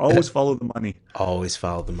related though. Always follow the money. Always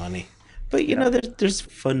follow the money. But there's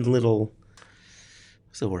fun little,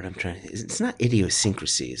 what's the word I'm trying to, it's not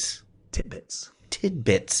idiosyncrasies. Tidbits.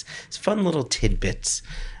 It's fun little tidbits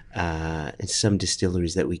in some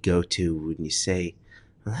distilleries that we go to when you say,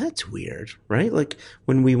 well, that's weird, right? Like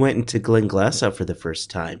when we went into Glenglassaugh for the first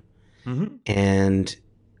time, and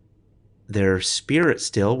their spirit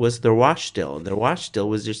still was their wash still, and their wash still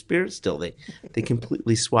was their spirit still. They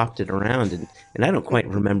completely swapped it around, and I don't quite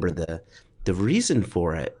remember the reason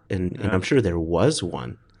for it, and I'm sure there was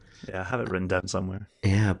one. Yeah, I have it written down somewhere.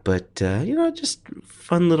 Yeah, but just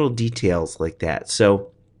fun little details like that.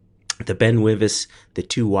 So the Ben Wyvis, the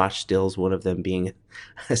two wash stills, one of them being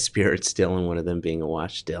a spirit still and one of them being a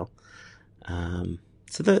wash still.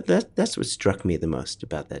 So that's what struck me the most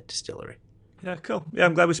about that distillery. Yeah, cool. Yeah,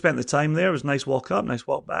 I'm glad we spent the time there. It was a nice walk up, nice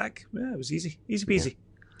walk back. Yeah, it was easy peasy.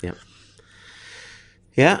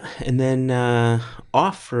 Yeah, and then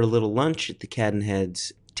off for a little lunch at the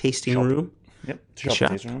Cadenheads tasting room. Yep,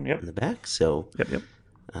 shop tasting room. Yep, in the back. So yep.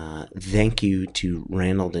 Thank you to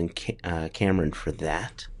Ranald and Cameron for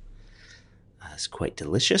that. It's quite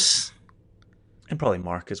delicious. And probably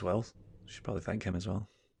Mark as well. Should probably thank him as well.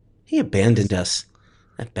 He abandoned us,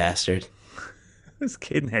 that bastard. This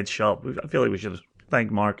Cadenhead shop. I feel like we should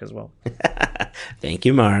thank Mark as well. Thank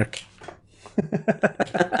you, Mark.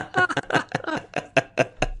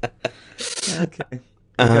 Okay.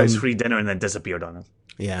 The guy's free dinner and then disappeared on us.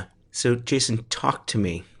 Yeah. So, Jason, talk to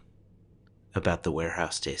me about the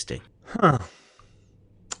warehouse tasting. I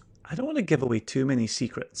don't want to give away too many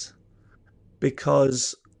secrets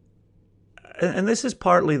because, and this is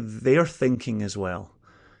partly their thinking as well,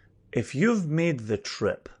 if you've made the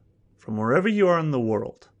trip from wherever you are in the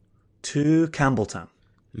world to Campbelltown,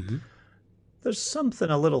 there's something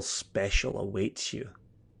a little special awaits you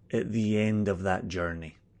at the end of that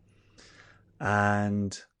journey.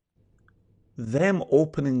 And them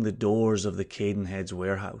opening the doors of the Cadenheads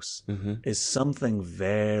warehouse is something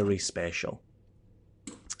very special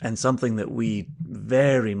and something that we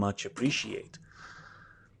very much appreciate.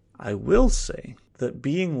 I will say that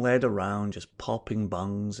being led around just popping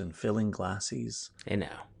bungs and filling glasses. I know.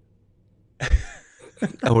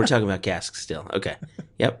 Oh, we're talking about casks still. Okay.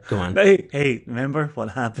 Yep, go on. Hey, remember what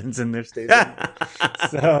happens in their station?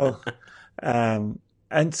 So,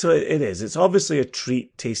 and so it is. It's obviously a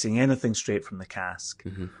treat tasting anything straight from the cask.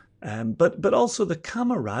 But also the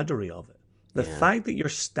camaraderie of it. The fact that you're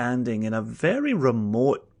standing in a very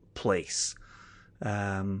remote place.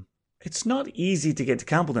 It's not easy to get to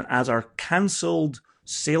Campbelltown as our cancelled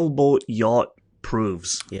sailboat, yacht,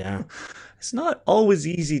 proves. Yeah. It's not always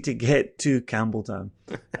easy to get to Campbelltown.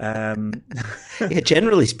 Yeah,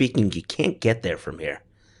 generally speaking, you can't get there from here.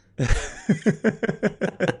 I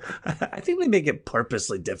think they make it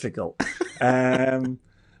purposely difficult.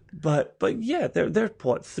 But yeah, they're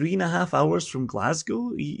what, 3.5 hours from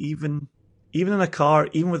Glasgow, even in a car,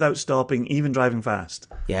 even without stopping, even driving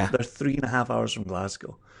fast. Yeah. They're 3.5 hours from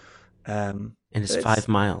Glasgow. And it's 5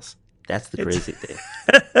 miles. That's the crazy thing.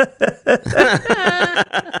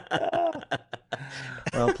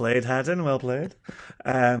 Well played, Haddon. Well played.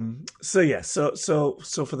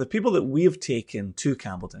 So for the people that we've taken to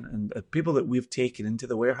Campbelltown and the people that we've taken into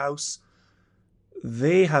the warehouse,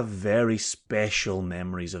 they have very special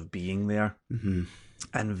memories of being there,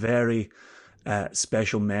 and very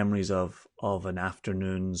special memories of an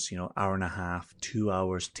afternoon's, hour and a half, 2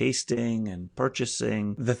 hours tasting and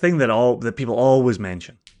purchasing. The thing that people always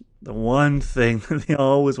mention, the one thing that they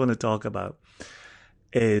always want to talk about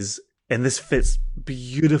is, and this fits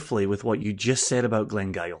beautifully with what you just said about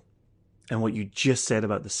Glengyle and what you just said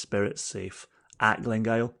about the Spirit Safe at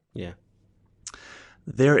Glengyle. Yeah.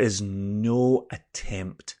 There is no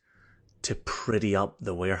attempt to pretty up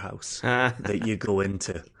the warehouse that you go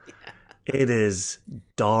into. It is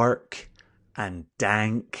dark and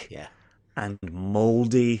dank and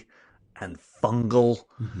moldy and fungal.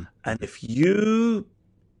 And if you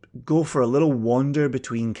go for a little wander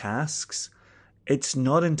between casks, it's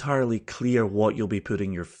not entirely clear what you'll be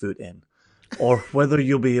putting your foot in, or whether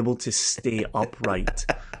you'll be able to stay upright,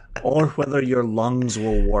 or whether your lungs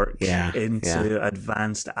will work into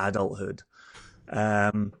advanced adulthood.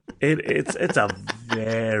 It's a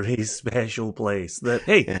very special place that,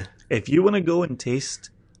 if you want to go and taste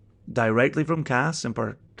directly from casks and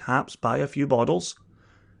perhaps buy a few bottles,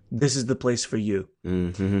 this is the place for you.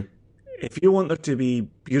 If you want there to be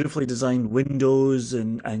beautifully designed windows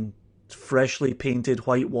and freshly painted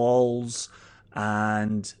white walls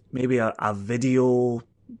and maybe a video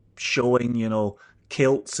showing,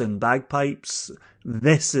 kilts and bagpipes,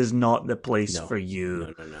 this is not the place for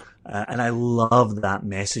you. No. And I love that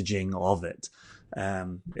messaging of it.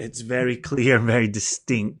 It's very clear, very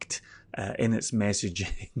distinct in its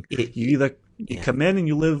messaging. You come in and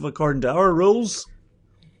you live according to our rules,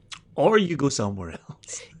 or you go somewhere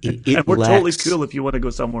else. And we're totally cool if you want to go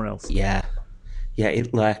somewhere else. Yeah. Yeah,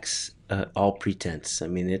 it lacks all pretense. I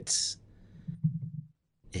mean,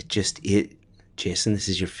 Jason, this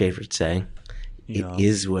is your favorite saying. Yeah. It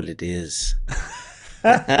is what it is.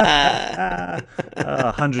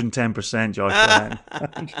 110%, Josh Ryan.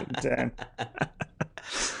 110.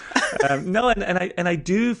 No, and I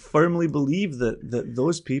do firmly believe that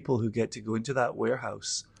those people who get to go into that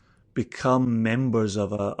warehouse become members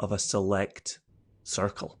of a select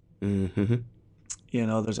circle.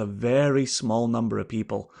 There's a very small number of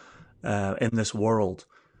people in this world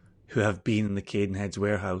who have been in the Cadenheads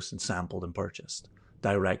warehouse and sampled and purchased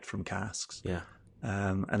direct from casks. Yeah.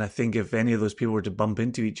 And I think if any of those people were to bump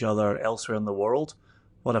into each other elsewhere in the world,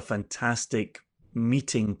 what a fantastic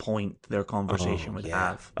meeting point their conversation would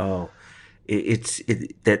have.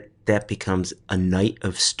 That becomes a night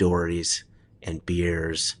of stories and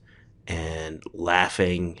beers and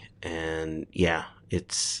laughing, and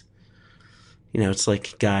it's it's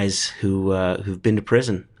like guys who've been to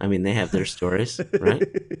prison. I memean, they have their stories, right?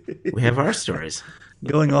 We have our stories.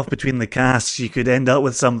 Going off between the casks, you could end up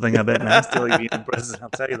with something a bit nasty like being in prison, I'll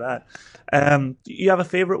tell you that. You have a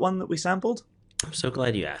favourite one that we sampled? I'm so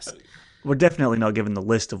glad you asked. We're definitely not given the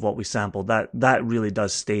list of what we sampled. That really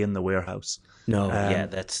does stay in the warehouse. No,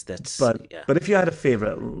 that's. But if you had a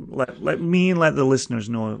favourite, let me and let the listeners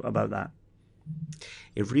know about that.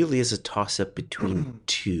 It really is a toss-up between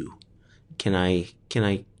two. Can I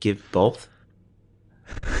give both?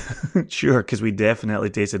 Sure, because we definitely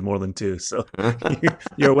tasted more than two, so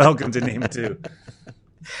you're welcome to name two.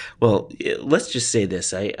 Well, let's just say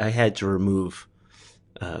this. I had to remove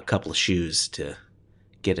a couple of shoes to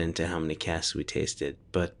get into how many casks we tasted,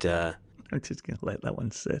 but I'm just going to let that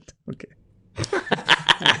one sit. Okay.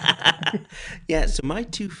 Yeah, so my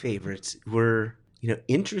two favorites were,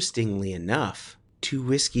 interestingly enough, two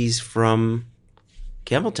whiskeys from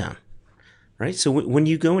Campbelltown, right? So when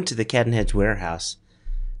you go into the Cadenheads warehouse,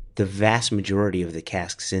 the vast majority of the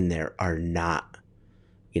casks in there are not,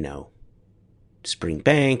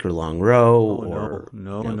 Springbank or Long Row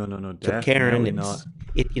no, Karen. Not.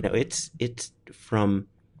 It's from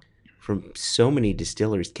so many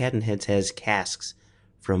distilleries. Cadenheads has casks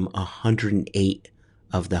from 108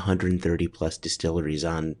 of the 130 plus distilleries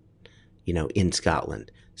in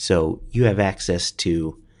Scotland. So you have access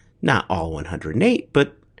to not all 108,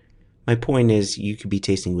 but my point is you could be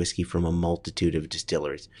tasting whiskey from a multitude of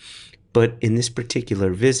distilleries. But in this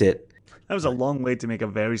particular visit, That was a long way to make a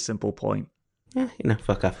very simple point.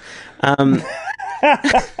 fuck off.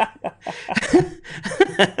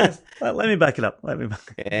 Let me back it up.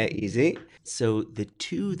 Easy. So the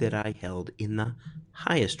two that I held in the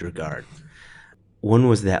highest regard, one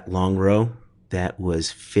was that long row that was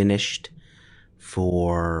finished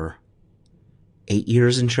for 8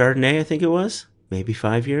 years in Chardonnay, I think it was. Maybe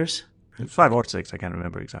 5 years. It was 5 or 6. I can't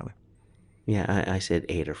remember exactly. Yeah, I said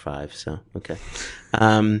 8 or 5, so okay.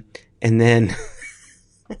 And then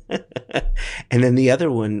and then the other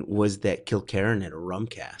one was that Kilkerran at a rum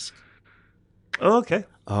cask. Oh, okay.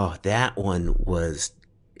 Oh, that one was,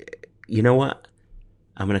 you know what?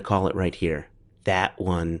 I'm going to call it right here. That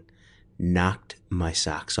one knocked my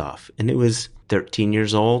socks off. And it was 13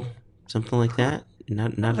 years old, something like that. I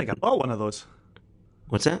don't think I bought one of those.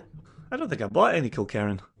 What's that? I don't think I bought any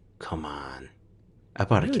Kilkerran. Come on. I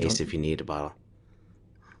bought a really case don't. if you need a bottle.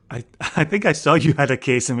 I think I saw you had a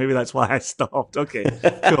case, and maybe that's why I stopped. Okay,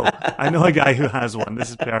 cool. I know a guy who has one. This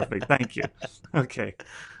is perfect. Thank you. Okay.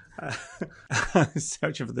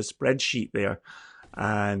 Searching for the spreadsheet there,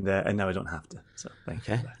 and now I don't have to. So thank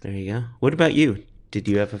you. Okay, there you go. What about you? Did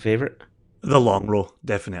you have a favorite? The long row,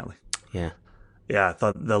 definitely. Yeah. Yeah, I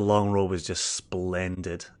thought the long row was just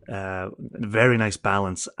splendid. Very nice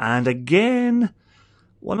balance. And again,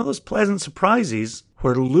 one of those pleasant surprises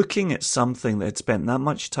where looking at something that had spent that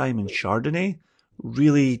much time in Chardonnay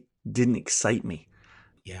really didn't excite me.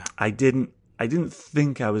 Yeah. I didn't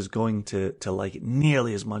think I was going to like it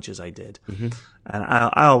nearly as much as I did. Mm-hmm. And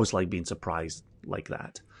I always like being surprised like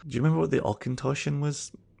that. Do you remember what the Auchentoshan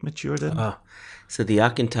was matured in? So the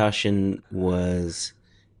Auchentoshan was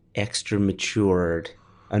extra matured.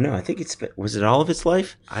 Oh no, I think was it all of its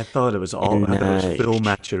life? I thought it was full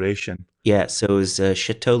maturation. Yeah, so it was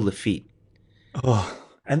Chateau Lafite. Oh,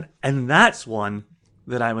 and that's one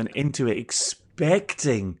that I went into it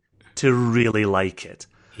expecting to really like it.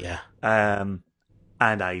 Yeah. And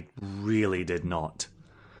I really did not.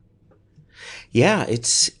 Yeah,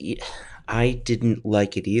 I didn't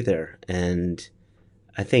like it either, and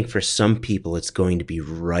I think for some people it's going to be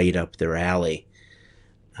right up their alley,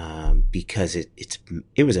 because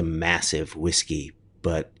it was a massive whiskey,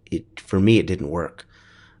 but for me it didn't work.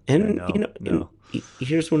 And No.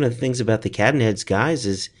 Here's one of the things about the Cadenheads guys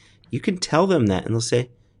is you can tell them that, and they'll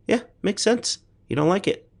say, "Yeah, makes sense. You don't like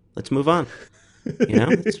it. Let's move on."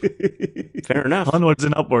 It's fair enough. Onwards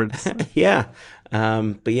and upwards. Yeah.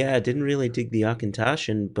 But yeah, I didn't really dig the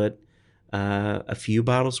Auchentoshan, but a few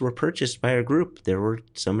bottles were purchased by our group. There were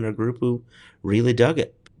some in our group who really dug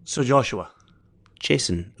it. So Joshua.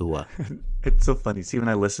 Jason Uwa. It's so funny. See, when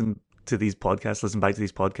I listen back to these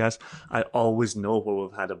podcasts, I always know where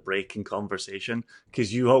we've had a break in conversation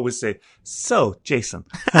because you always say, "So, Jason."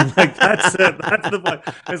 I'm like, that's it. That's the point.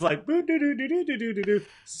 It's like, boo-doo-doo-doo-doo-doo-doo-doo.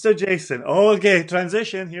 So, Jason. Okay,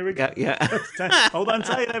 transition. Here we go. Yeah. Hold on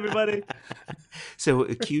tight, everybody. So,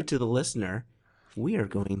 a cue to the listener, we are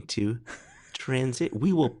going to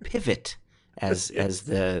we will pivot, as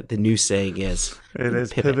the new saying is. It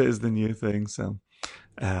is. Pivot is the new thing.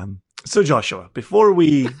 So Joshua, before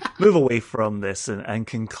we move away from this and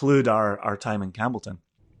conclude our time in Campbelltown,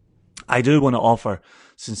 I do want to offer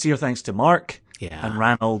sincere thanks to Mark and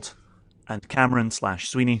Ranald and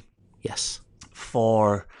Cameron/Sweeney. Yes.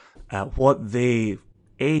 For what they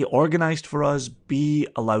organised for us, B,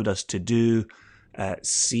 allowed us to do,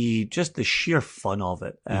 C, just the sheer fun of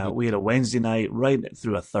it. We had a Wednesday night right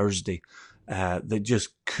through a Thursday that just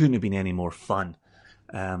couldn't have been any more fun.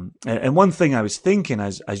 And one thing I was thinking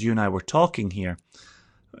as you and I were talking here,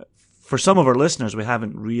 for some of our listeners, we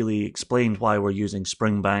haven't really explained why we're using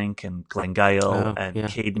Springbank and Glengyle and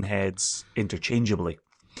Cadenheads interchangeably.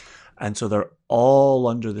 And so they're all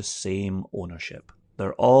under the same ownership.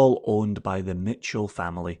 They're all owned by the Mitchell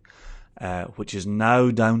family, which is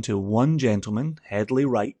now down to one gentleman, Headley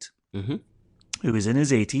Wright, who is in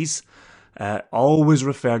his 80s, always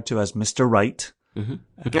referred to as Mr. Wright.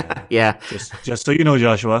 Yeah. Just so you know,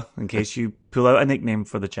 Joshua, in case you pull out a nickname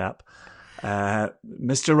for the chap,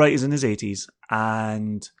 Mr. Wright is in his 80s,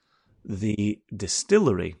 and the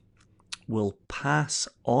distillery will pass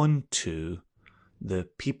on to the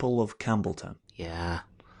people of Campbelltown. Yeah.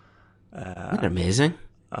 Isn't that amazing?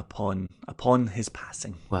 Upon his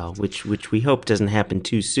passing. Well, which we hope doesn't happen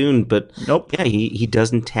too soon, but nope. Yeah, he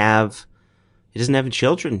doesn't have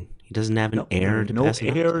children. He doesn't have an heir to pass it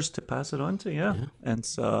on. No heirs to pass it on to, yeah. And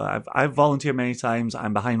so I've volunteered many times.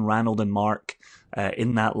 I'm behind Ranald and Mark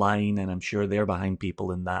in that line, and I'm sure they're behind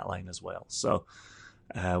people in that line as well. So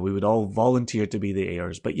we would all volunteer to be the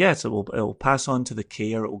heirs. But yes, it will pass on to the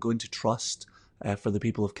care. It will go into trust for the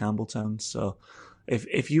people of Campbelltown. So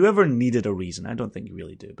if you ever needed a reason, I don't think you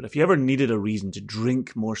really do, but if you ever needed a reason to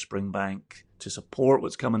drink more Springbank, to support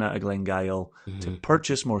what's coming out of Glengyle, to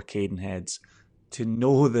purchase more Cadenheads, to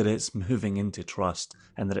know that it's moving into trust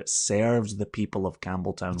and that it serves the people of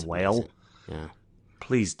Campbelltown well,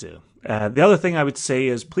 please do. The other thing I would say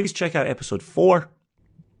is please check out episode 4,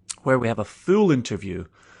 where we have a full interview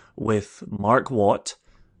with Mark Watt,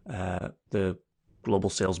 the global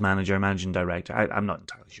sales manager, managing director. I'm not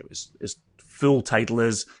entirely sure his full title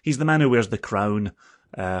is. He's the man who wears the crown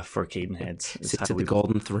for Cadenheads. Sits at the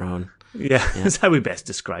golden throne. Yeah, that's how we best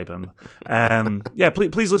describe him.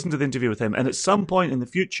 Please listen to the interview with him. And at some point in the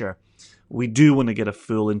future, we do want to get a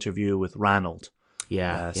full interview with Ranald.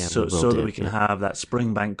 So that we can have that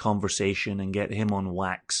Springbank conversation and get him on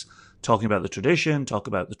wax, talking about the tradition, talk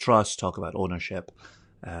about the trust, talk about ownership,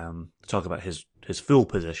 talk about his full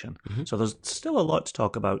position. So there's still a lot to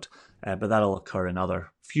talk about, but that'll occur in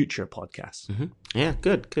other future podcasts. Yeah,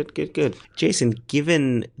 good. Jason,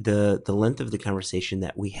 given the length of the conversation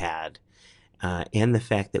that we had, and the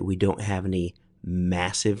fact that we don't have any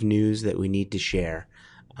massive news that we need to share,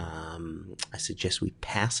 I suggest we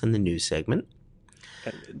pass on the news segment.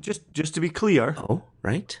 Just to be clear. Oh,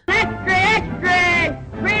 right. Extra, extra!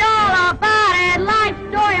 Read all about it! Life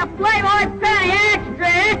story of Playboy Penny! Extra,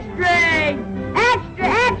 extra! Extra,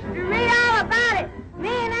 extra! Read all about it! Me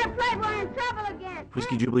and that Playboy in trouble again!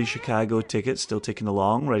 Whiskey Jubilee Chicago tickets still ticking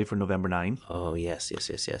along, ready for November 9. Oh, yes.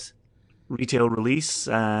 Retail release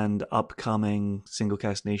and upcoming Single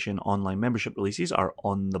Cast Nation online membership releases are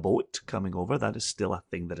on the boat coming over. That is still a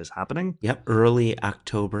thing that is happening. Yep, early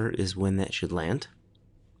October is when that should land.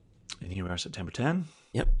 And here we are, September 10.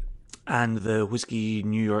 Yep. And the Whiskey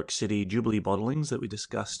New York City Jubilee bottlings that we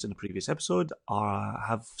discussed in a previous episode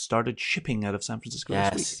have started shipping out of San Francisco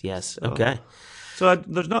this week. Yes. Okay. So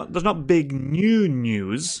there's not big new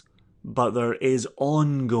news, but there is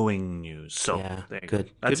ongoing news. So there you go.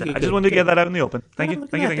 That's it. I just wanted to get that out in the open. Thank you.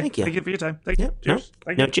 Thank you. Thank you for your time. Thank you. Cheers.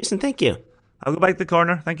 Thank you. Jason, thank you. I'll go back to the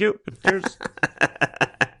corner. Thank you. Cheers.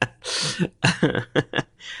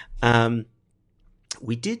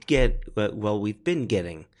 We've been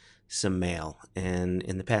getting some mail, and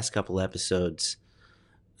in the past couple episodes,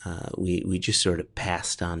 we just sort of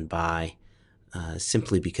passed on by,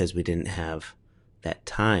 simply because we didn't have that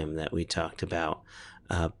time that we talked about.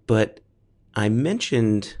 But I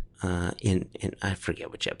mentioned in I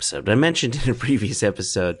forget which episode, but I mentioned in a previous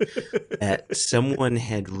episode that someone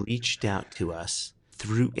had reached out to us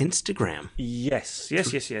through Instagram. Yes,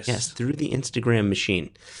 through the Instagram machine.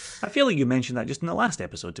 I feel like you mentioned that just in the last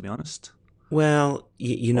episode, to be honest. Well,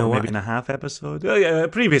 you know what? what? Maybe in a half episode. Oh, yeah,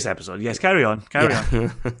 previous episode. Yes, carry on.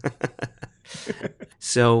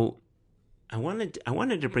 So I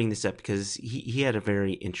wanted to bring this up because he had a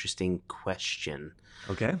very interesting question.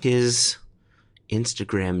 Okay. His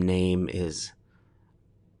Instagram name is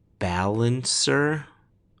Balancer.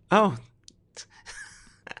 Oh,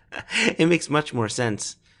 it makes much more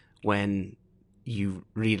sense when you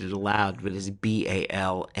read it aloud, but it's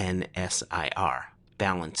Balnsir.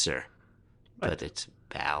 Balancer. Right. But it's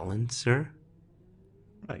Balancer?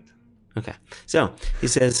 Right. Okay. So he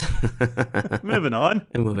says... Moving on.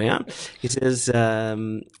 He says,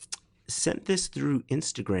 sent this through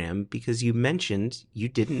Instagram because you mentioned you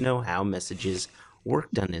didn't know how messages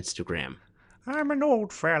worked on Instagram. I'm an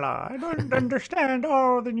old fella. I don't understand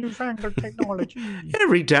all the newfangled technology.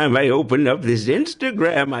 Every time I open up this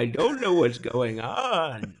Instagram, I don't know what's going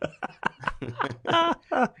on.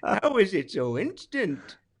 How is it so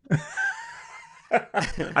instant?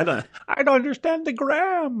 I don't understand the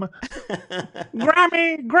gram.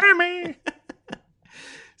 Grammy.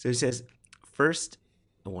 So he says, first,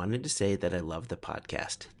 I wanted to say that I love the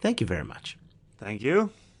podcast. Thank you very much. Thank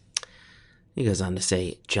you. He goes on to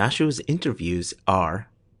say, Joshua's interviews are,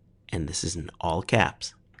 and this is in all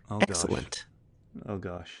caps, excellent. Oh,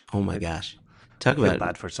 gosh. Oh, my gosh. Talk about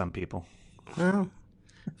bad for some people. Well,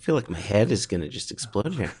 I feel like my head is going to just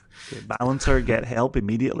explode here. Balancer, get help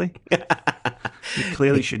immediately. You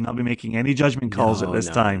clearly should not be making any judgment calls at this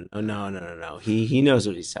time. No. He knows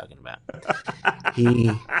what he's talking about.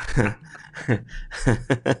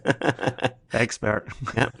 Expert.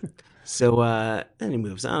 Yep. So then he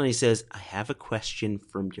moves on. He says, I have a question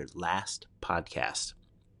from your last podcast.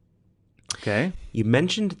 Okay. You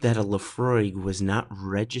mentioned that a Laphroaig was not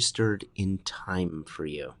registered in time for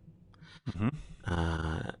you. Mm-hmm.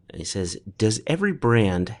 He says, does every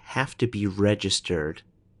brand have to be registered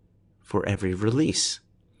for every release?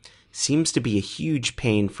 Seems to be a huge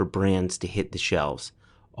pain for brands to hit the shelves.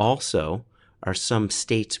 Also, are some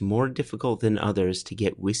states more difficult than others to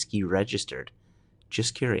get whiskey registered?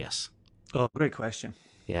 Just curious. Oh, great question.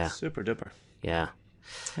 Yeah. Super duper. Yeah.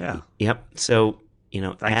 Yeah. Yep. So,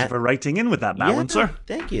 Thank you for writing in with that balancer. Yeah,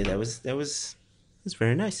 thank you. That was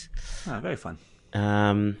very nice. Very fun.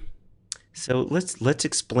 So let's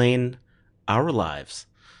explain our lives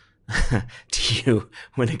to you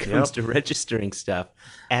when it comes to registering stuff.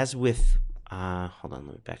 As with, hold on,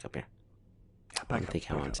 let me back up here. Yeah, back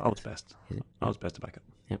up. Always best. Always best to back up.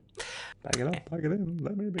 Yep. Back it up. Back it in.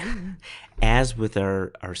 Let me begin. As with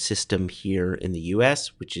our system here in the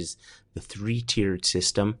U.S., which is the 3-tiered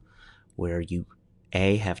system, where you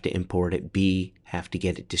A, have to import it, B, have to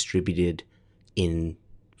get it distributed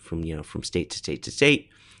from state to state to state,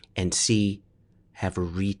 and C, have a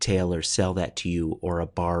retailer sell that to you, or a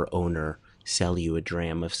bar owner sell you a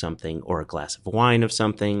dram of something, or a glass of wine of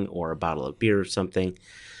something, or a bottle of beer of something.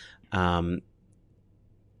 When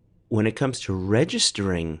it comes to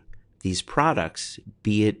registering these products,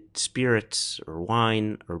 be it spirits or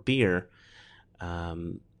wine or beer,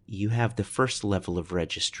 you have the first level of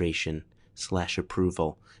registration /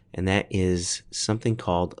 approval, and that is something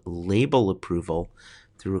called label approval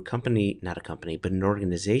through an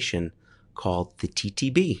organization called the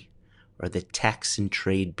TTB, or the Tax and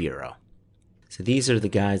Trade Bureau. So these are the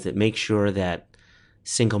guys that make sure that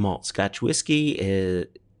single malt Scotch whiskey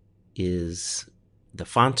is the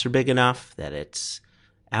fonts are big enough, that it's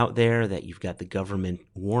out there, that you've got the government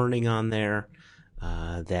warning on there,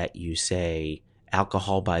 that you say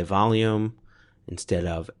alcohol by volume instead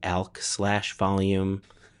of alc/volume.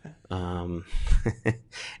 And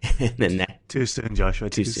then that too soon, Joshua.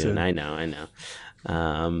 Too soon. I know.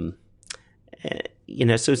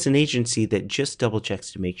 So it's an agency that just double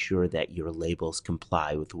checks to make sure that your labels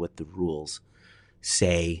comply with what the rules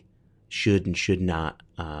say should and should not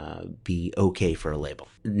be okay for a label.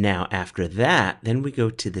 Now, after that, then we go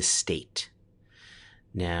to the state.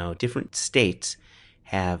 Now, different states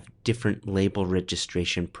have different label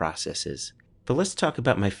registration processes. But let's talk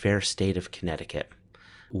about my fair state of Connecticut,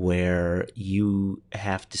 where you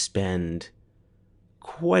have to spend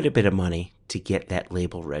quite a bit of money to get that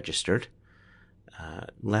label registered.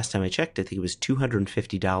 Last time I checked, I think it was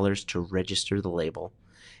 $250 to register the label.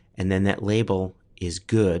 And then that label is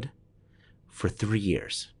good for 3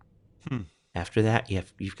 years. After that,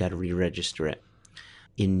 you've got to re-register it.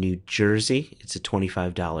 In New Jersey, it's a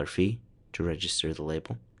 $25 fee to register the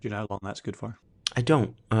label. Do you know how long that's good for? I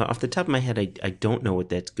don't. Off the top of my head, I don't know what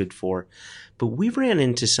that's good for. But we ran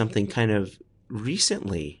into something kind of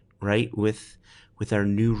recently, right, with our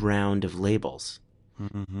new round of labels.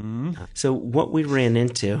 Mm-hmm. So what we ran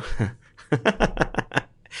into, and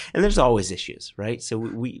there's always issues, right? So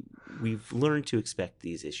we've learned to expect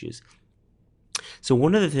these issues. So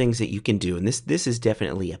one of the things that you can do, and this is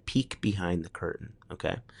definitely a peek behind the curtain,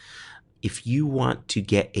 okay? If you want to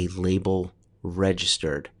get a label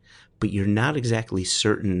registered, but you're not exactly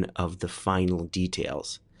certain of the final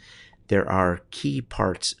details, there are key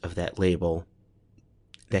parts of that label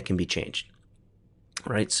that can be changed,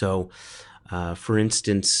 right? So, for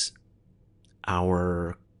instance,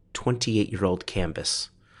 our 28-year-old Cambus,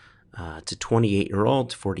 it's a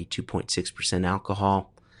 28-year-old, 42.6%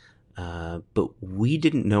 alcohol, but we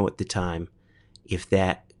didn't know at the time if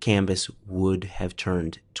that Cambus would have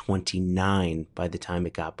turned 29 by the time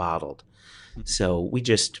it got bottled. So we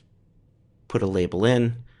just put a label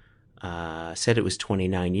in, said it was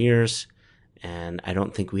 29 years, and I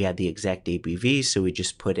don't think we had the exact ABV, so we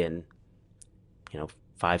just put in,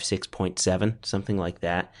 6.7, something like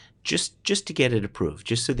that, just to get it approved,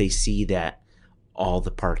 just so they see that all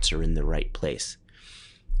the parts are in the right place.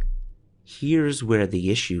 Here's where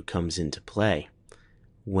the issue comes into play.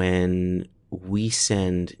 When we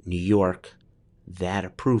send New York that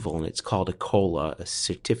approval, and it's called a COLA, a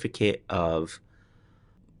certificate of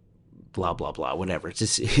blah, blah, blah, whatever.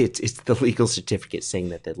 It's the legal certificate saying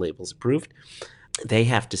that that label's approved. They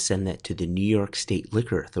have to send that to the New York State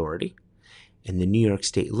Liquor Authority. And the New York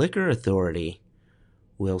State Liquor Authority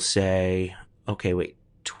will say, okay, wait,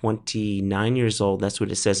 29 years old, that's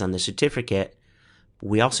what it says on the certificate.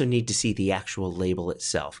 We also need to see the actual label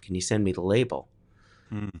itself. Can you send me the label?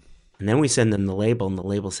 And then we send them the label, and the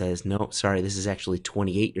label says, no, sorry, this is actually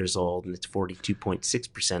 28 years old, and it's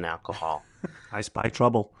 42.6% alcohol. I spy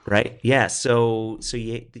trouble. Right? Yeah. So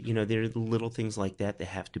there are little things like that that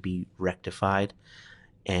have to be rectified.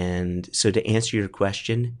 And so to answer your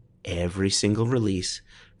question, every single release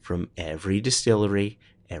from every distillery,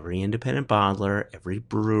 every independent bottler, every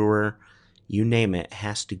brewer, you name it,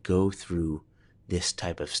 has to go through this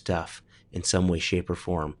type of stuff in some way, shape, or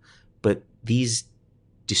form. But these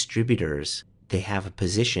distributors, they have a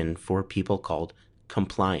position for people called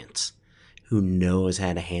compliance, who knows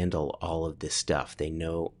how to handle all of this stuff. They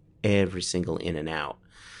know every single in and out.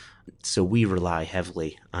 So we rely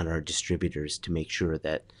heavily on our distributors to make sure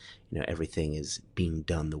that everything is being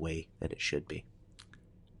done the way that it should be.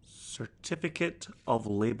 Certificate of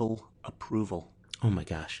label approval. Oh my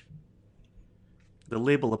gosh. The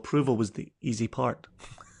label approval was the easy part.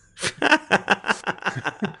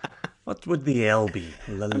 What would the L be?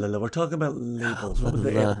 We're talking about labels. What would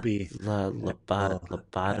the L be?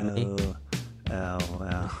 Lobotomy.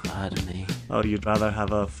 Lobotomy. Oh, you'd rather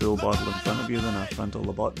have a full bottle in front of you than a frontal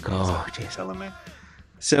lobotomy? Oh, jeez. Telling me?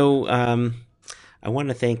 So, I want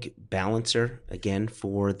to thank Balancer again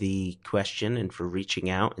for the question and for reaching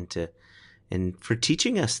out and for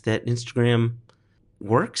teaching us that Instagram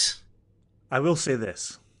works. I will say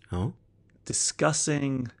this. Oh?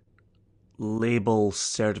 Discussing label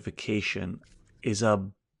certification is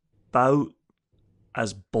about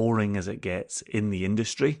as boring as it gets in the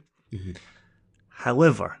industry. Mm-hmm.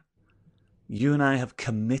 However, you and I have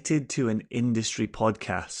committed to an industry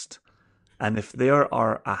podcast, and if there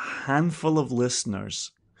are a handful of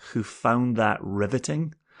listeners who found that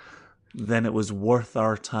riveting, then it was worth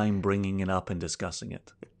our time bringing it up and discussing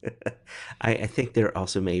it. I think there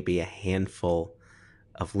also may be a handful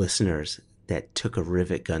of listeners that took a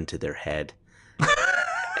rivet gun to their head.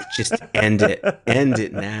 Just end it. End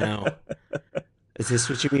it now. Is this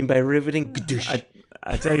what you mean by riveting?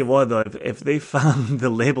 I tell you what, though, if they found the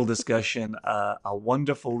label discussion a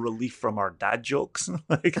wonderful relief from our dad jokes,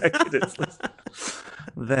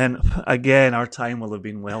 then again, our time will have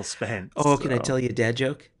been well spent. Oh, can I tell you a dad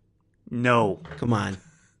joke? No. Come on.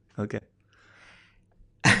 Okay.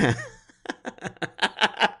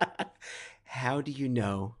 How do you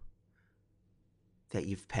know that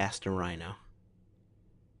you've passed a rhino?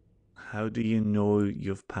 How do you know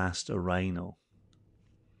you've passed a rhino?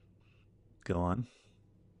 Go on.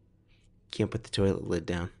 Can't put the toilet lid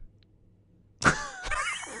down.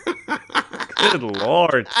 Good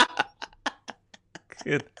Lord.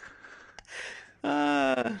 Good.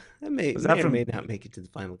 That may or may not make it to the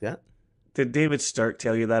final cut. Did David Stirk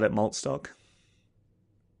tell you that at Maltstock?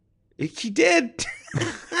 He did.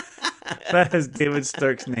 That has David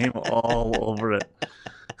Stirk's name all over it.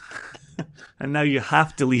 And now you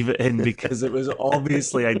have to leave it in because it was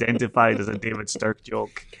obviously identified as a David Stirk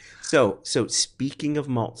joke. So speaking of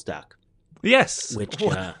Maltstock. Yes. Which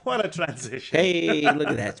what a transition. Hey, look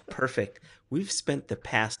at that. It's perfect. We've spent the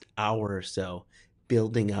past hour or so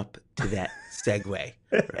building up to that segue.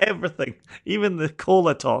 Everything. Even the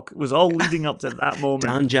cola talk was all leading up to that moment.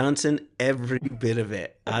 Don Johnson, every bit of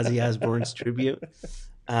it. Ozzy Osbourne's tribute.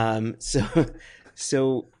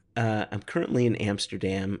 So I'm currently in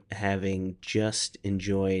Amsterdam, having just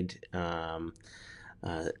enjoyed a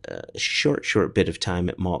short bit of time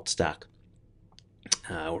at Maltstock,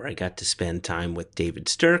 where I got to spend time with David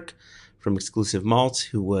Stirk from Exclusive Malts,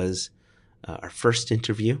 who was our first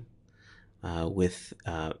interview, with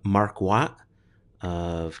Mark Watt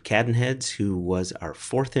of Cadenheads, who was our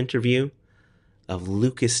fourth interview, of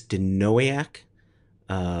Lucas Denoyak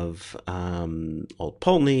of Old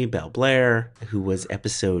Polney, Belle Blair, who was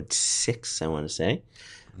episode 6, I want to say.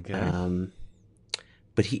 Okay.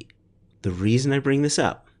 But the reason I bring this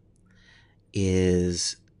up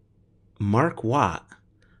is Mark Watt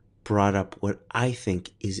brought up what I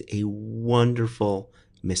think is a wonderful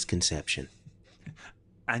misconception.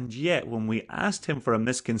 And yet, when we asked him for a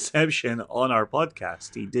misconception on our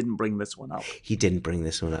podcast, he didn't bring this one up. He didn't bring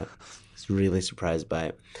this one up. I was really surprised by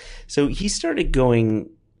it. So he started going,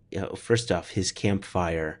 first off, his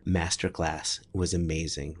campfire masterclass was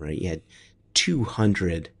amazing, right? He had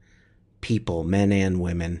 200 people, men and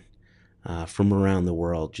women, from around the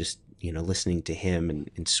world, just, listening to him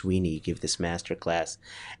and Sweeney give this masterclass.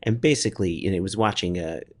 And basically, it was watching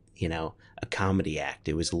a comedy act.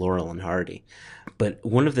 It was Laurel and Hardy. But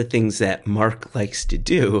one of the things that Mark likes to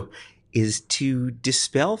do is to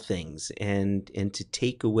dispel things and to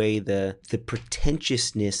take away the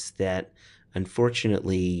pretentiousness that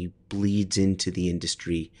unfortunately bleeds into the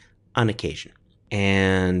industry on occasion.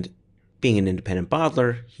 And being an independent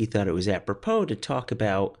bottler, he thought it was apropos to talk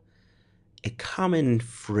about a common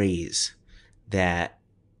phrase that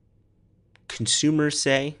consumers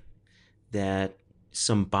say, that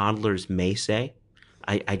some bottlers may say.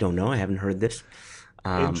 I don't know. I haven't heard this.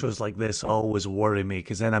 Intros like this always worry me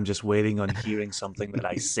because then I'm just waiting on hearing something that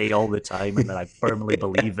I say all the time and that I firmly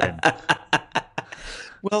believe in.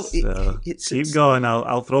 Well, so, keep going.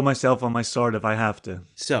 I'll throw myself on my sword if I have to.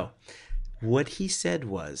 So, what he said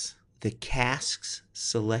was the casks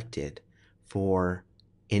selected for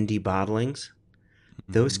indie bottlings,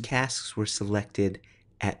 those casks were selected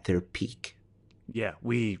at their peak. Yeah,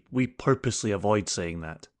 we purposely avoid saying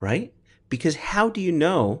that. Right? Because how do you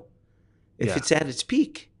know if it's at its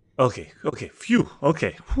peak? Okay. Phew.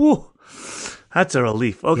 Okay. Whew. That's a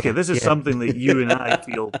relief. Okay, Yeah, this is yeah. something that you and I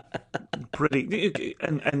feel pretty.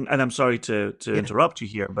 And I'm sorry to interrupt you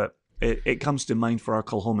here, but it comes to mind for our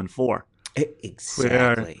Kilhoman 4, where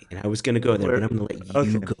Exactly. And I was going to go there, but where I'm going to let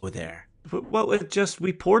you okay. go there. Well,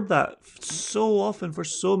 we poured that so often for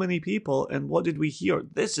so many people, and what did we hear?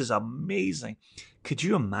 This is amazing. Could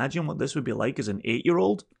you imagine what this would be like as an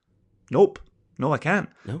 8-year-old? Nope. No, I can't.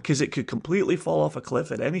 No? Because it could completely fall off a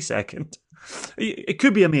cliff at any second. It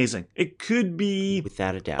could be amazing. It could be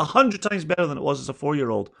Without a doubt. 100 times better than it was as a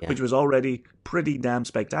 4-year-old, Yeah. which was already pretty damn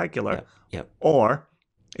spectacular. Yep. Yep. Or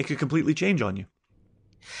it could completely change on you.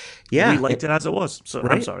 Yeah. We liked it as it was. So I'm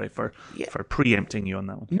Right. sorry for Yeah. preempting you on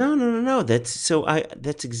that one. No.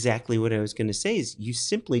 That's exactly what I was going to say is you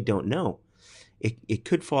simply don't know. It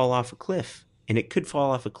could fall off a cliff, and it could fall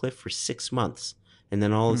off a cliff for 6 months. And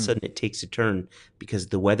then all of a sudden it takes a turn because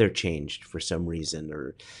the weather changed for some reason,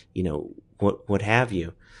 or, what have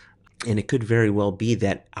you. And it could very well be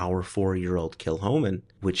that our 4-year-old Kilhoman,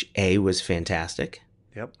 which A, was fantastic,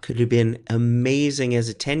 Yep. could have been amazing as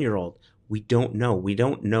a 10-year-old. We don't know. We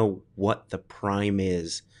don't know what the prime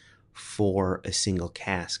is for a single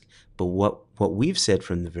cask. But what we've said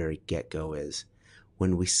from the very get-go is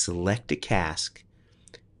when we select a cask,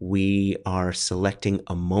 we are selecting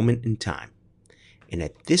a moment in time. And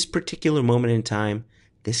at this particular moment in time,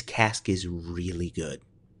 this cask is really good.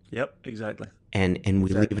 Yep, exactly. And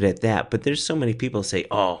we leave it at that. But there's so many people say,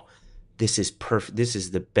 "Oh, this is perfect. This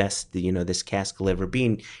is the best, this cask will ever be."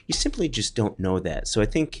 And you simply just don't know that. So I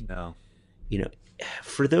think, No.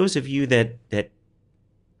 For those of you that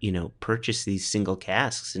purchase these single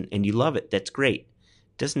casks and you love it, that's great.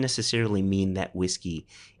 Doesn't necessarily mean that whiskey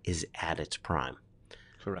is at its prime.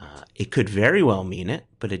 Correct. It could very well mean it,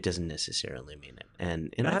 but it doesn't necessarily mean it.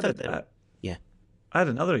 And I thought that, yeah. I had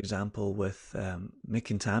another example with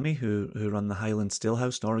Mick and Tammy, who run the Highland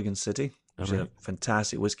Stillhouse in Oregon City, which is a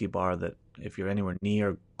fantastic whiskey bar that if you're anywhere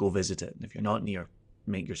near, go visit it. And if you're not near,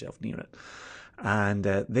 make yourself near it. And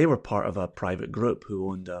they were part of a private group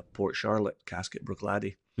who owned a Port Charlotte cask at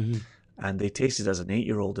Bruichladdich. Mm-hmm. And they tasted as an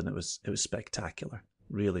 8-year-old, and it was spectacular,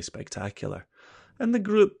 really spectacular. And the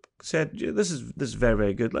group said, "This is very,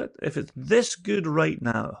 very good. If it's this good right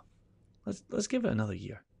now, let's give it another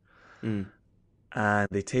year." Mm. And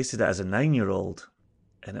they tasted it as a 9-year-old,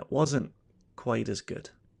 and it wasn't quite as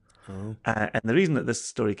good. Oh. And the reason that this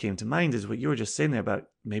story came to mind is what you were just saying there about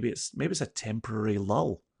maybe it's a temporary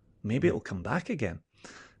lull. Maybe it'll come back again.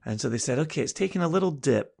 And so they said, "Okay, it's taking a little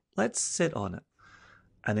dip. Let's sit on it."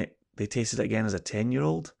 And they tasted it again as a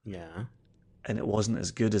 10-year-old. Yeah. And it wasn't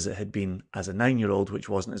as good as it had been as a 9-year-old, which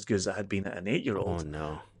wasn't as good as it had been at an 8-year-old. Oh,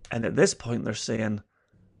 no. And at this point, they're saying,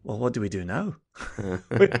 "Well, what do we do now?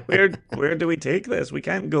 where do we take this? We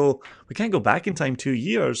can't go back in time 2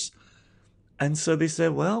 years." And so they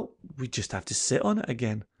said, "Well, we just have to sit on it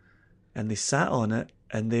again." And they sat on it,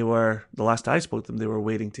 and the last I spoke to them, they were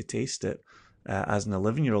waiting to taste it as an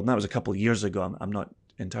 11-year-old. And that was a couple of years ago. I'm not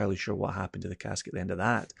entirely sure what happened to the cask at the end of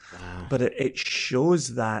that. Wow. But it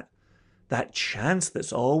shows that chance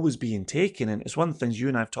that's always being taken. And it's one of the things you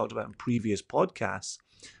and I have talked about in previous podcasts,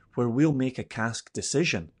 where we'll make a cask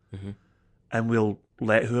decision and we'll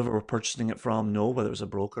let whoever we're purchasing it from know, whether it's a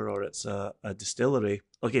broker or it's a distillery,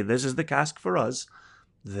 okay, this is the cask for us.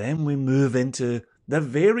 Then we move into the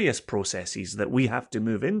various processes that we have to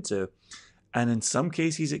move into. And in some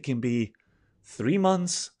cases, it can be 3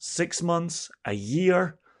 months, 6 months, a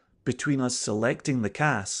year between us selecting the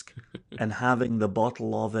cask and having the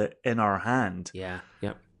bottle of it in our hand. Yeah.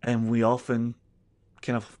 Yep. And we often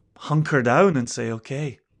kind of hunker down and say,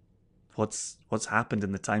 "Okay, what's happened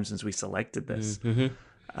in the time since we selected this?" Mm-hmm.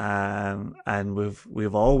 And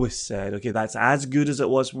we've always said, "Okay, that's as good as it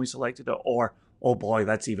was when we selected it," or, "Oh boy,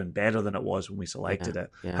 that's even better than it was when we selected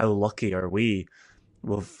it." Yeah. How lucky are we?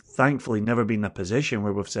 We've thankfully never been in a position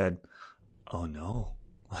where we've said, "Oh no,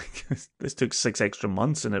 like this took 6 extra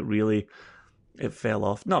months and it fell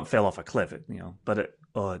off a cliff, but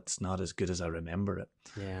it's not as good as I remember it."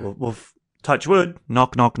 Yeah. We've touch wood,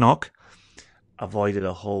 knock, knock, knock, avoided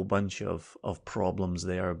a whole bunch of problems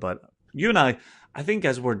there. But you and I think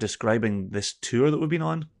as we're describing this tour that we've been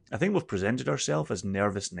on, I think we've presented ourselves as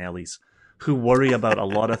nervous Nellies who worry about a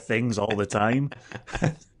lot of things all the time.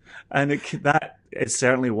 And that is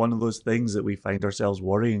certainly one of those things that we find ourselves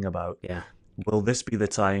worrying about. Yeah. Will this be the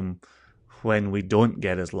time when we don't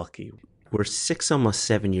get as lucky? We're 6, almost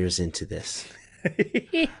 7 years into this.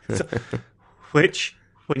 So, which,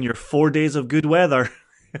 when you're 4 days of good weather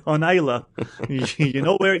on Isla, you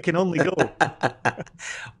know where it can only go.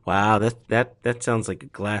 Wow, that sounds like a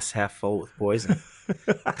glass half full with poison.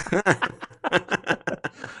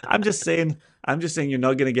 I'm just saying you're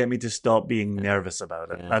not going to get me to stop being nervous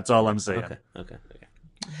about it. Yeah. That's all I'm saying. Okay.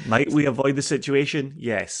 Might we avoid the situation?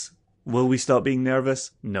 Yes. Will we stop being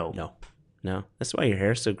nervous? No. No. That's why your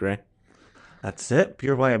hair's so gray. That's it.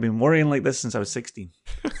 Pure white. I've been worrying like this since I was 16.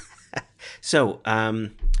 So,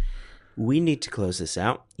 we need to close this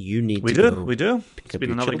out. You need We to do. We do. It's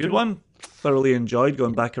been another good one. Thoroughly enjoyed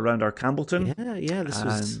going back around our Campbellton. Yeah. This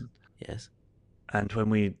was yes. And when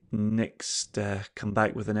we next come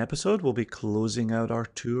back with an episode, we'll be closing out our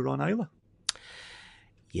tour on Isla.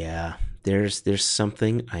 Yeah, there's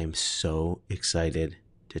something I am so excited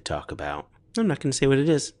to talk about. I'm not going to say what it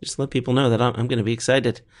is. Just let people know that I'm going to be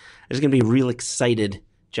excited. I'm just going to be real excited,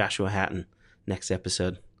 Joshua Hatton, next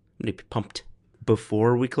episode. I'm going to be pumped.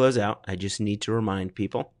 Before we close out, I just need to remind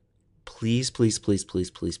people, please give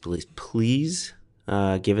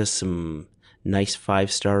us some nice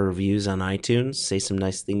 5-star reviews on iTunes. Say some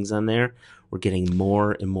nice things on there. We're getting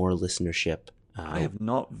more and more listenership. I have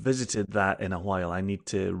not visited that in a while. I need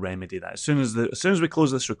to remedy that. As soon as we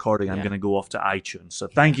close this recording, I'm going to go off to iTunes. So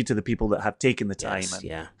thank you to the people that have taken the time.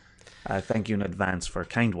 Yes, thank you in advance for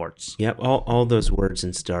kind words. Yep, all those words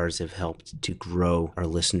and stars have helped to grow our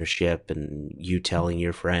listenership, and you telling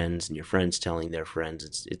your friends and your friends telling their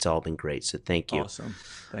friends. It's all been great. So thank you. Awesome.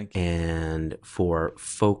 Thank you. And for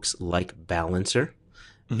folks like Balancer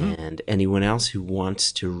and anyone else who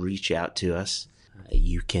wants to reach out to us,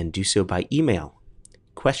 you can do so by email,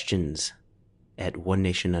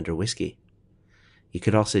 questions@onenationunderwhiskey. You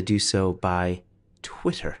could also do so by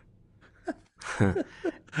Twitter. I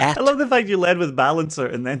love the fact you led with Balancer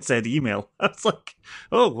and then said email. I was like,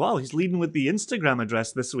 oh, wow, he's leading with the Instagram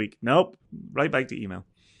address this week. Nope, right back to email.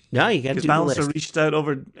 No, you got to do the Balancer list. reached out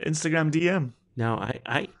over Instagram DM. No,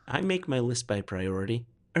 I make my list by priority.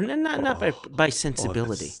 Or not by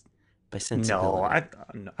sensibility. By sensibility.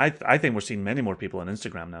 No, I think we're seeing many more people on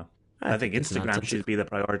Instagram now. I think it's Instagram nonsense. should be the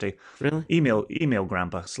priority. Really? Email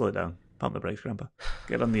Grandpa. Slow it down. Pump the brakes, Grandpa.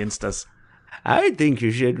 Get on the Instas. I think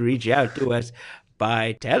you should reach out to us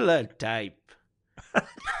by teletype.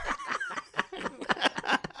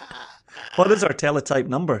 What is our teletype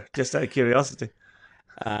number? Just out of curiosity.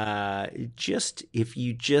 If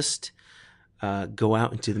you go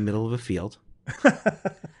out into the middle of a field,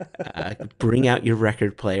 bring out your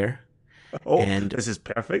record player. Oh, and this is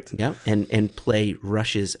perfect. Yeah, and play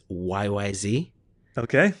Rush's YYZ.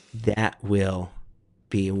 Okay. That will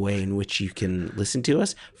be a way in which you can listen to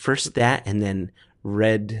us. First that, and then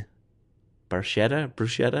Red Bruschetta.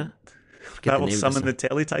 That will summon the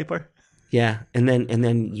teletyper. Yeah, and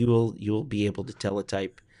then you'll be able to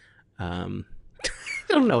teletype. I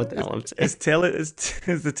don't know what the hell I'm saying. Is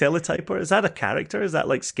the teletyper? Is that a character? Is that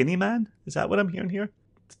like Skinny Man? Is that what I'm hearing here?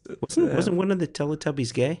 Wasn't one of the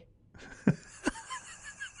Teletubbies gay?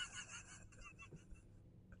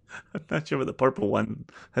 I'm not sure what the purple one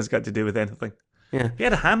has got to do with anything. Yeah, he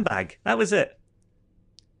had a handbag. That was it.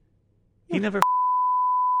 He never.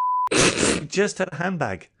 He just had a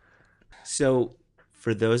handbag. So,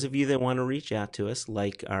 for those of you that want to reach out to us,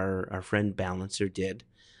 like our friend Balancer did,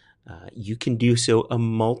 you can do so a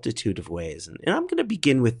multitude of ways. And I'm going to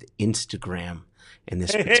begin with Instagram in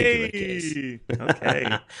this particular case.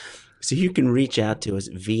 Okay. So you can reach out to us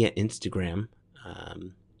via Instagram.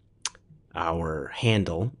 Our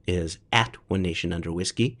handle is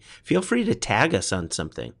 @OneNationUnderWhiskey. Feel free to tag us on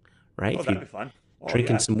something, right? Oh, that'd be fun.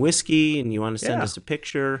 Drinking some whiskey and you want to send us a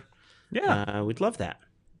picture, we'd love that.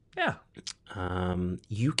 Yeah.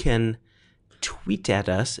 You can tweet at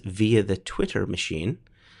us via the Twitter machine,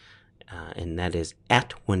 and that is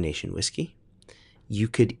 @OneNationWhiskey. You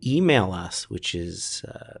could email us, which is,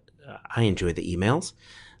 I enjoy the emails,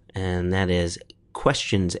 and that is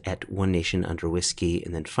questions@onenationunderwhiskey.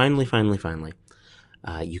 And then finally,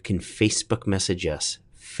 you can Facebook message us,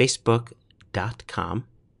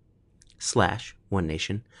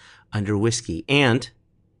 facebook.com/onenationunderwhiskey. And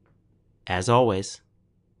as always,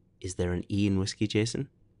 is there an E in whiskey, Jason?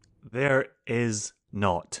 There is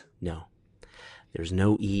not. No, there's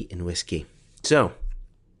no E in whiskey. So,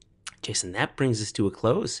 Jason, that brings us to a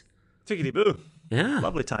close. Tickety-boo. Yeah.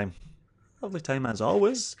 Lovely time. Lovely time as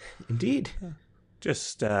always. Indeed.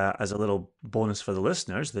 Just as a little bonus for the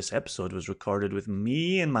listeners, this episode was recorded with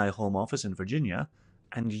me in my home office in Virginia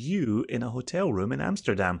and you in a hotel room in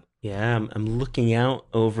Amsterdam. Yeah, I'm looking out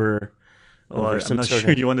over... I'm not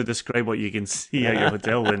sure you want to describe what you can see out your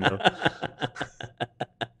hotel window.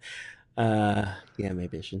 Yeah,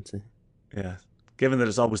 maybe I shouldn't say. Yeah. Given that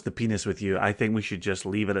it's always the penis with you, I think we should just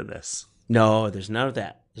leave it at this. No, there's none of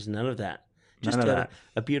that. Just None of that.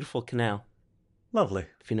 A beautiful canal, Lovely.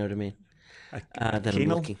 if you know what I mean. A That I'm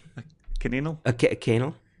canal? looking. A canal? A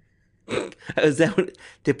canal. Is that what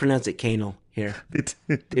they pronounce it? Canal here.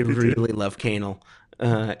 They really love Canal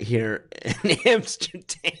here in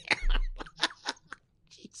Amsterdam.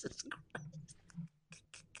 Jesus Christ.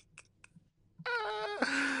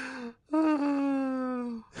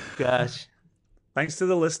 Oh, gosh. Thanks to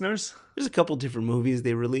the listeners. There's a couple different movies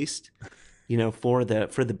they released, for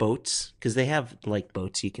the boats, because they have like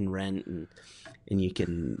boats you can rent and you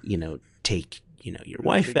can, take, your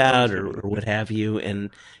wife out or what have you. And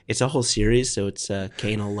it's a whole series. So it's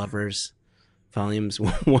Canal Lovers volumes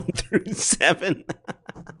 1 through 7.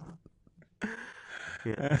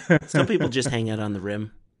 Yeah. Some people just hang out on the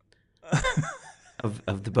rim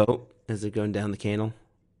of the boat as they're going down the canal.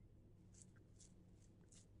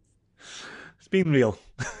 It's been real.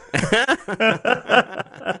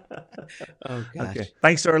 Oh, gosh. Okay.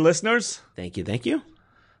 Thanks to our listeners. Thank you.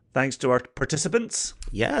 Thanks to our participants.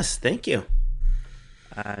 Yes, thank you.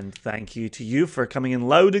 And thank you to you for coming in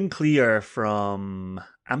loud and clear from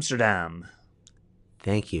Amsterdam.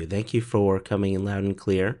 Thank you. Thank you for coming in loud and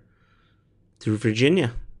clear through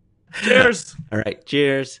Virginia. Cheers. All right.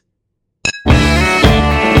 Cheers.